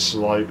mates are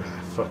like,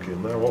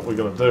 "Fucking now, what are we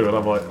going to do?" And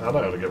I'm like, "I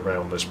know how to get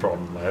around this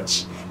problem,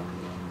 lads.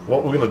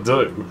 What we're going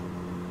to do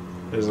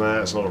is,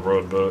 it's not a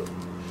road, but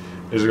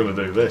is we're going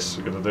to do this.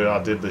 We're going to do,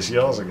 I did this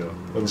years ago."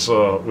 And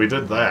so, we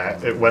did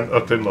that. It went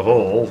up in the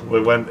hall.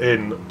 We went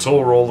in,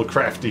 tore all the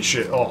crafty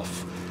shit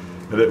off.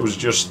 And it was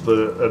just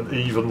an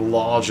even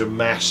larger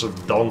mass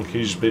of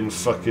donkeys being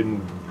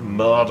fucking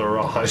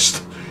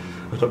murderized.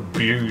 and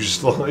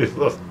abused. Like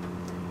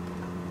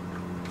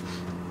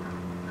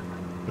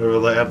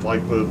they had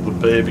like the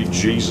baby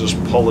Jesus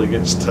pulling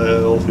its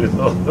tail, you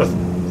know,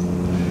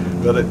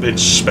 that had been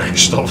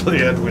smashed off the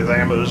head with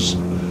hammers,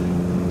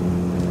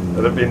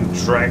 and had been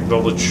dragged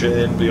on a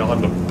chain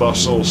behind a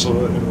bus or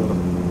something, you know.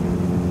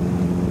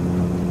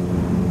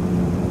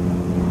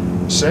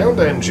 Sound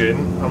engine,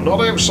 I'm not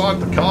outside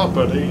the car,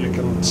 buddy, you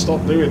can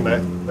stop doing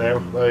that now,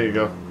 there you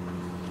go.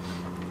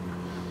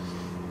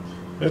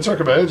 It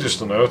took about ages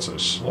to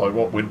notice, like,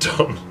 what we'd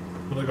done.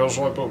 And it goes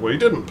like, but we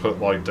didn't put,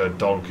 like, dead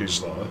donkeys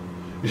there.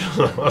 You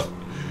know,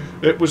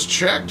 it was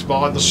checked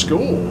by the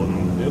school,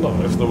 and, you know,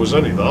 if there was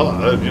any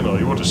there, you know,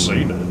 you would have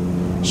seen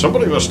it.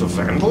 Somebody must have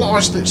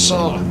vandalised it,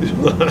 sir.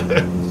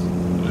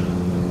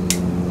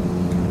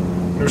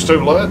 It was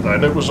too late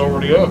then, it was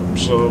already up,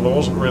 so there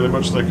wasn't really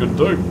much they could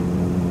do.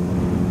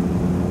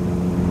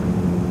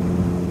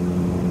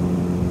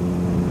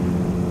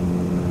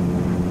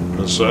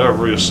 And so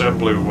every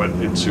assembly we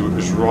went into, it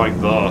was right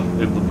there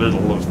in the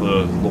middle of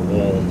the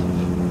wall,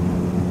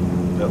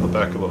 at the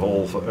back of the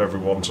hall, for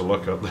everyone to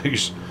look at.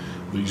 These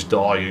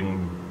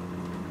dying,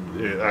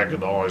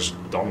 agonised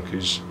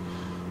donkeys.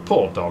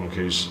 Poor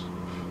donkeys.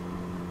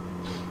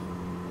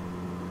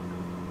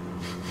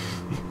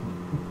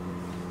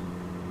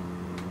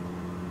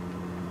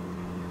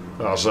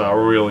 So I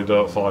really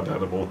don't find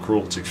animal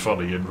cruelty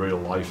funny in real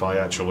life. I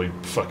actually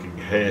fucking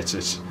hate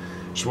it.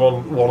 It's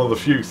one of the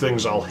few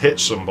things I'll hit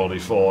somebody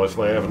for if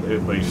they haven't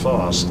hit me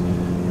fast.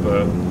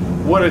 But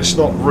when it's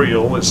not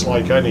real, it's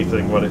like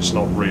anything. When it's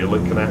not real,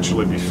 it can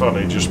actually be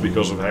funny just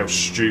because of how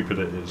stupid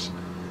it is.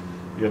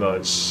 You know,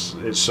 it's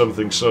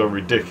something so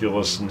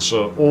ridiculous and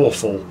so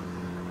awful.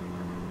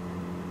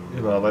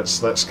 You know,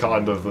 that's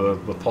kind of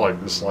the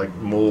point. It's like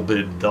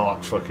morbid,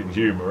 dark fucking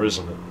humour,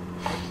 isn't it?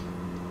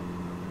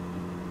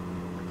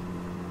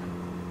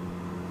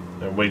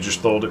 And we just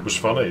thought it was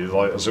funny,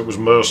 like, as it was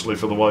mostly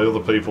for the way other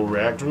people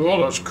reacted.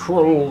 Oh, that's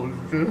cruel.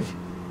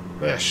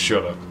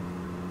 Shut up.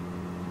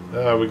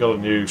 We got a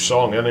new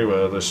song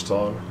anyway this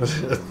time.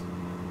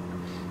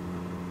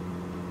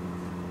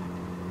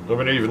 I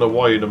mean, even the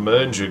way the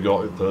manger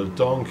got it. The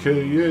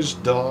donkey is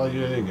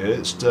dying,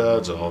 it's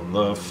dead on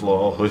the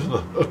floor.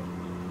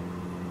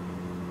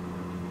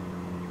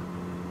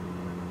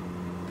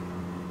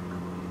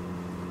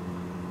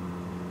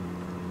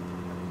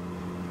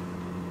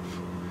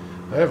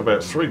 I have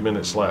about 3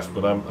 minutes left,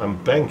 but I'm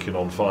banking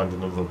on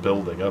finding another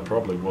building. I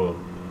probably won't.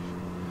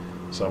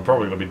 So I'm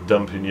probably going to be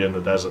dumping you in the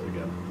desert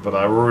again. But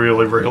I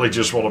really, really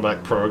just want to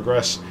make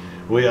progress.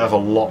 We have a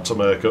lot to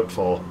make up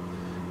for.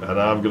 And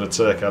I'm going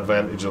to take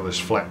advantage of this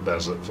flat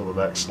desert for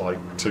the next, like,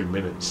 2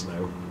 minutes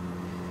now.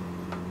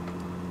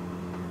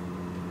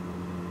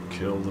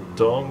 Kill the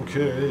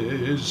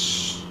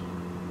donkeys.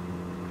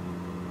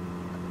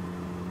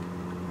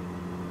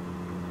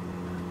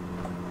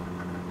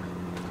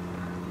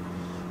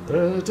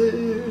 The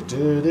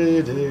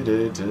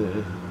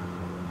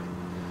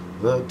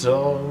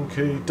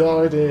donkey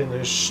died in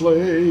his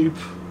sleep.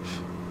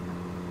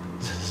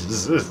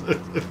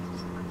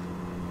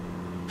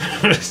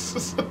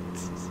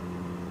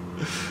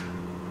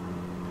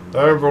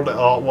 I remember on the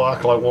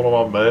artwork, like, one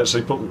of my mates,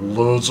 he put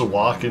loads of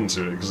work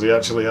into it because he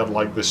actually had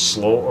like this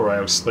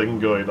slaughterhouse thing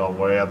going on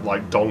where he had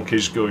like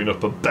donkeys going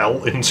up a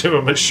belt into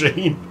a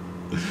machine.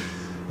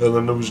 And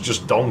then there was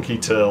just donkey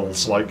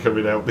tails like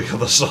coming out the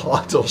other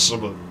side or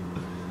something.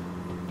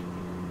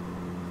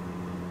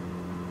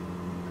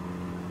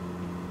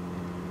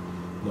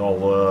 And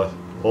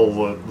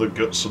all the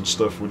guts and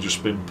stuff were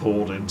just being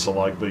poured into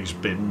like these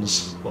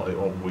bins, like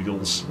on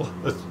wheels.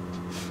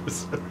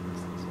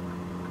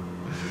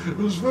 It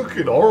was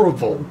fucking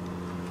horrible.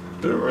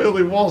 It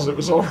really was. It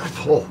was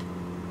horrible.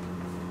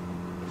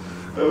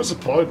 There was a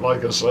point,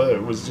 like I say,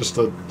 it was just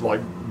to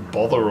like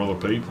bother other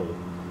people.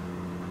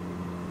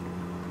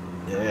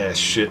 Yeah,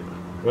 shit.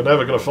 We're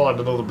never going to find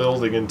another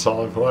building in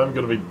time. I'm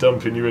going to be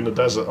dumping you in the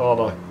desert,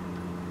 aren't I?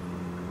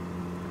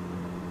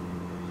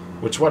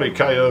 We're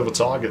 20k over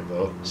target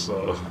though,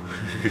 so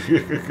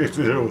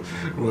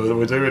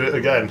we're doing it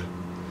again.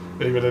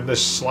 Even in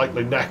this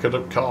slightly knackered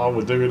up car,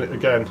 we're doing it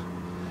again.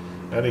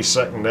 Any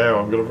second now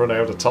I'm going to run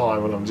out of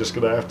time and I'm just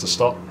going to have to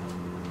stop.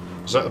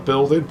 Is that a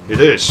building? It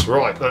is.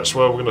 Right, that's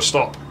where we're going to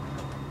stop.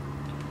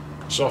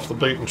 It's off the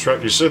beaten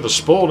track. You see, the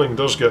spawning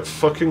does get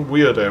fucking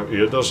weird out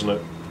here, doesn't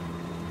it?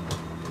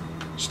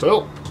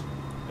 Still,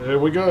 here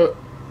we go.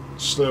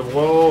 Still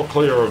well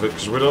clear of it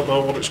because we don't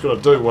know what it's going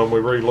to do when we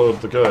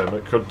reload the game.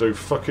 It could do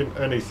fucking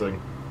anything.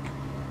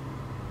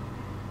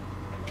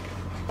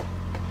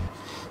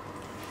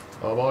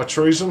 Am I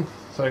treason?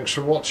 Thanks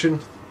for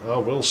watching. I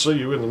will see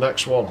you in the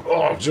next one.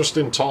 Oh, just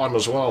in time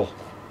as well.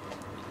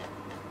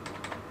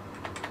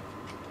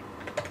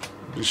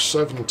 It'll be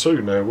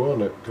 7-2 now,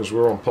 won't it? Because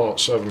we're on part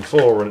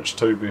 7-4 and it's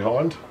 2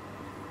 behind.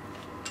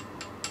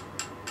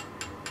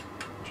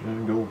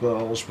 Jingle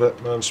bells,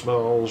 Batman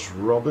smells,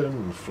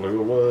 Robin flew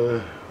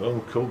away,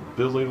 Uncle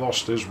Billy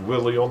lost his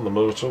willy on the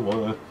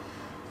motorway.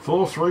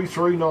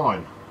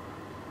 4339.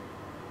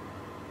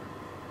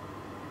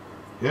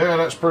 yeah,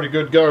 that's pretty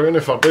good going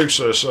if I do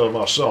say so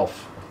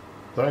myself.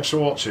 Thanks for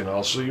watching.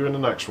 I'll see you in the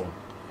next one.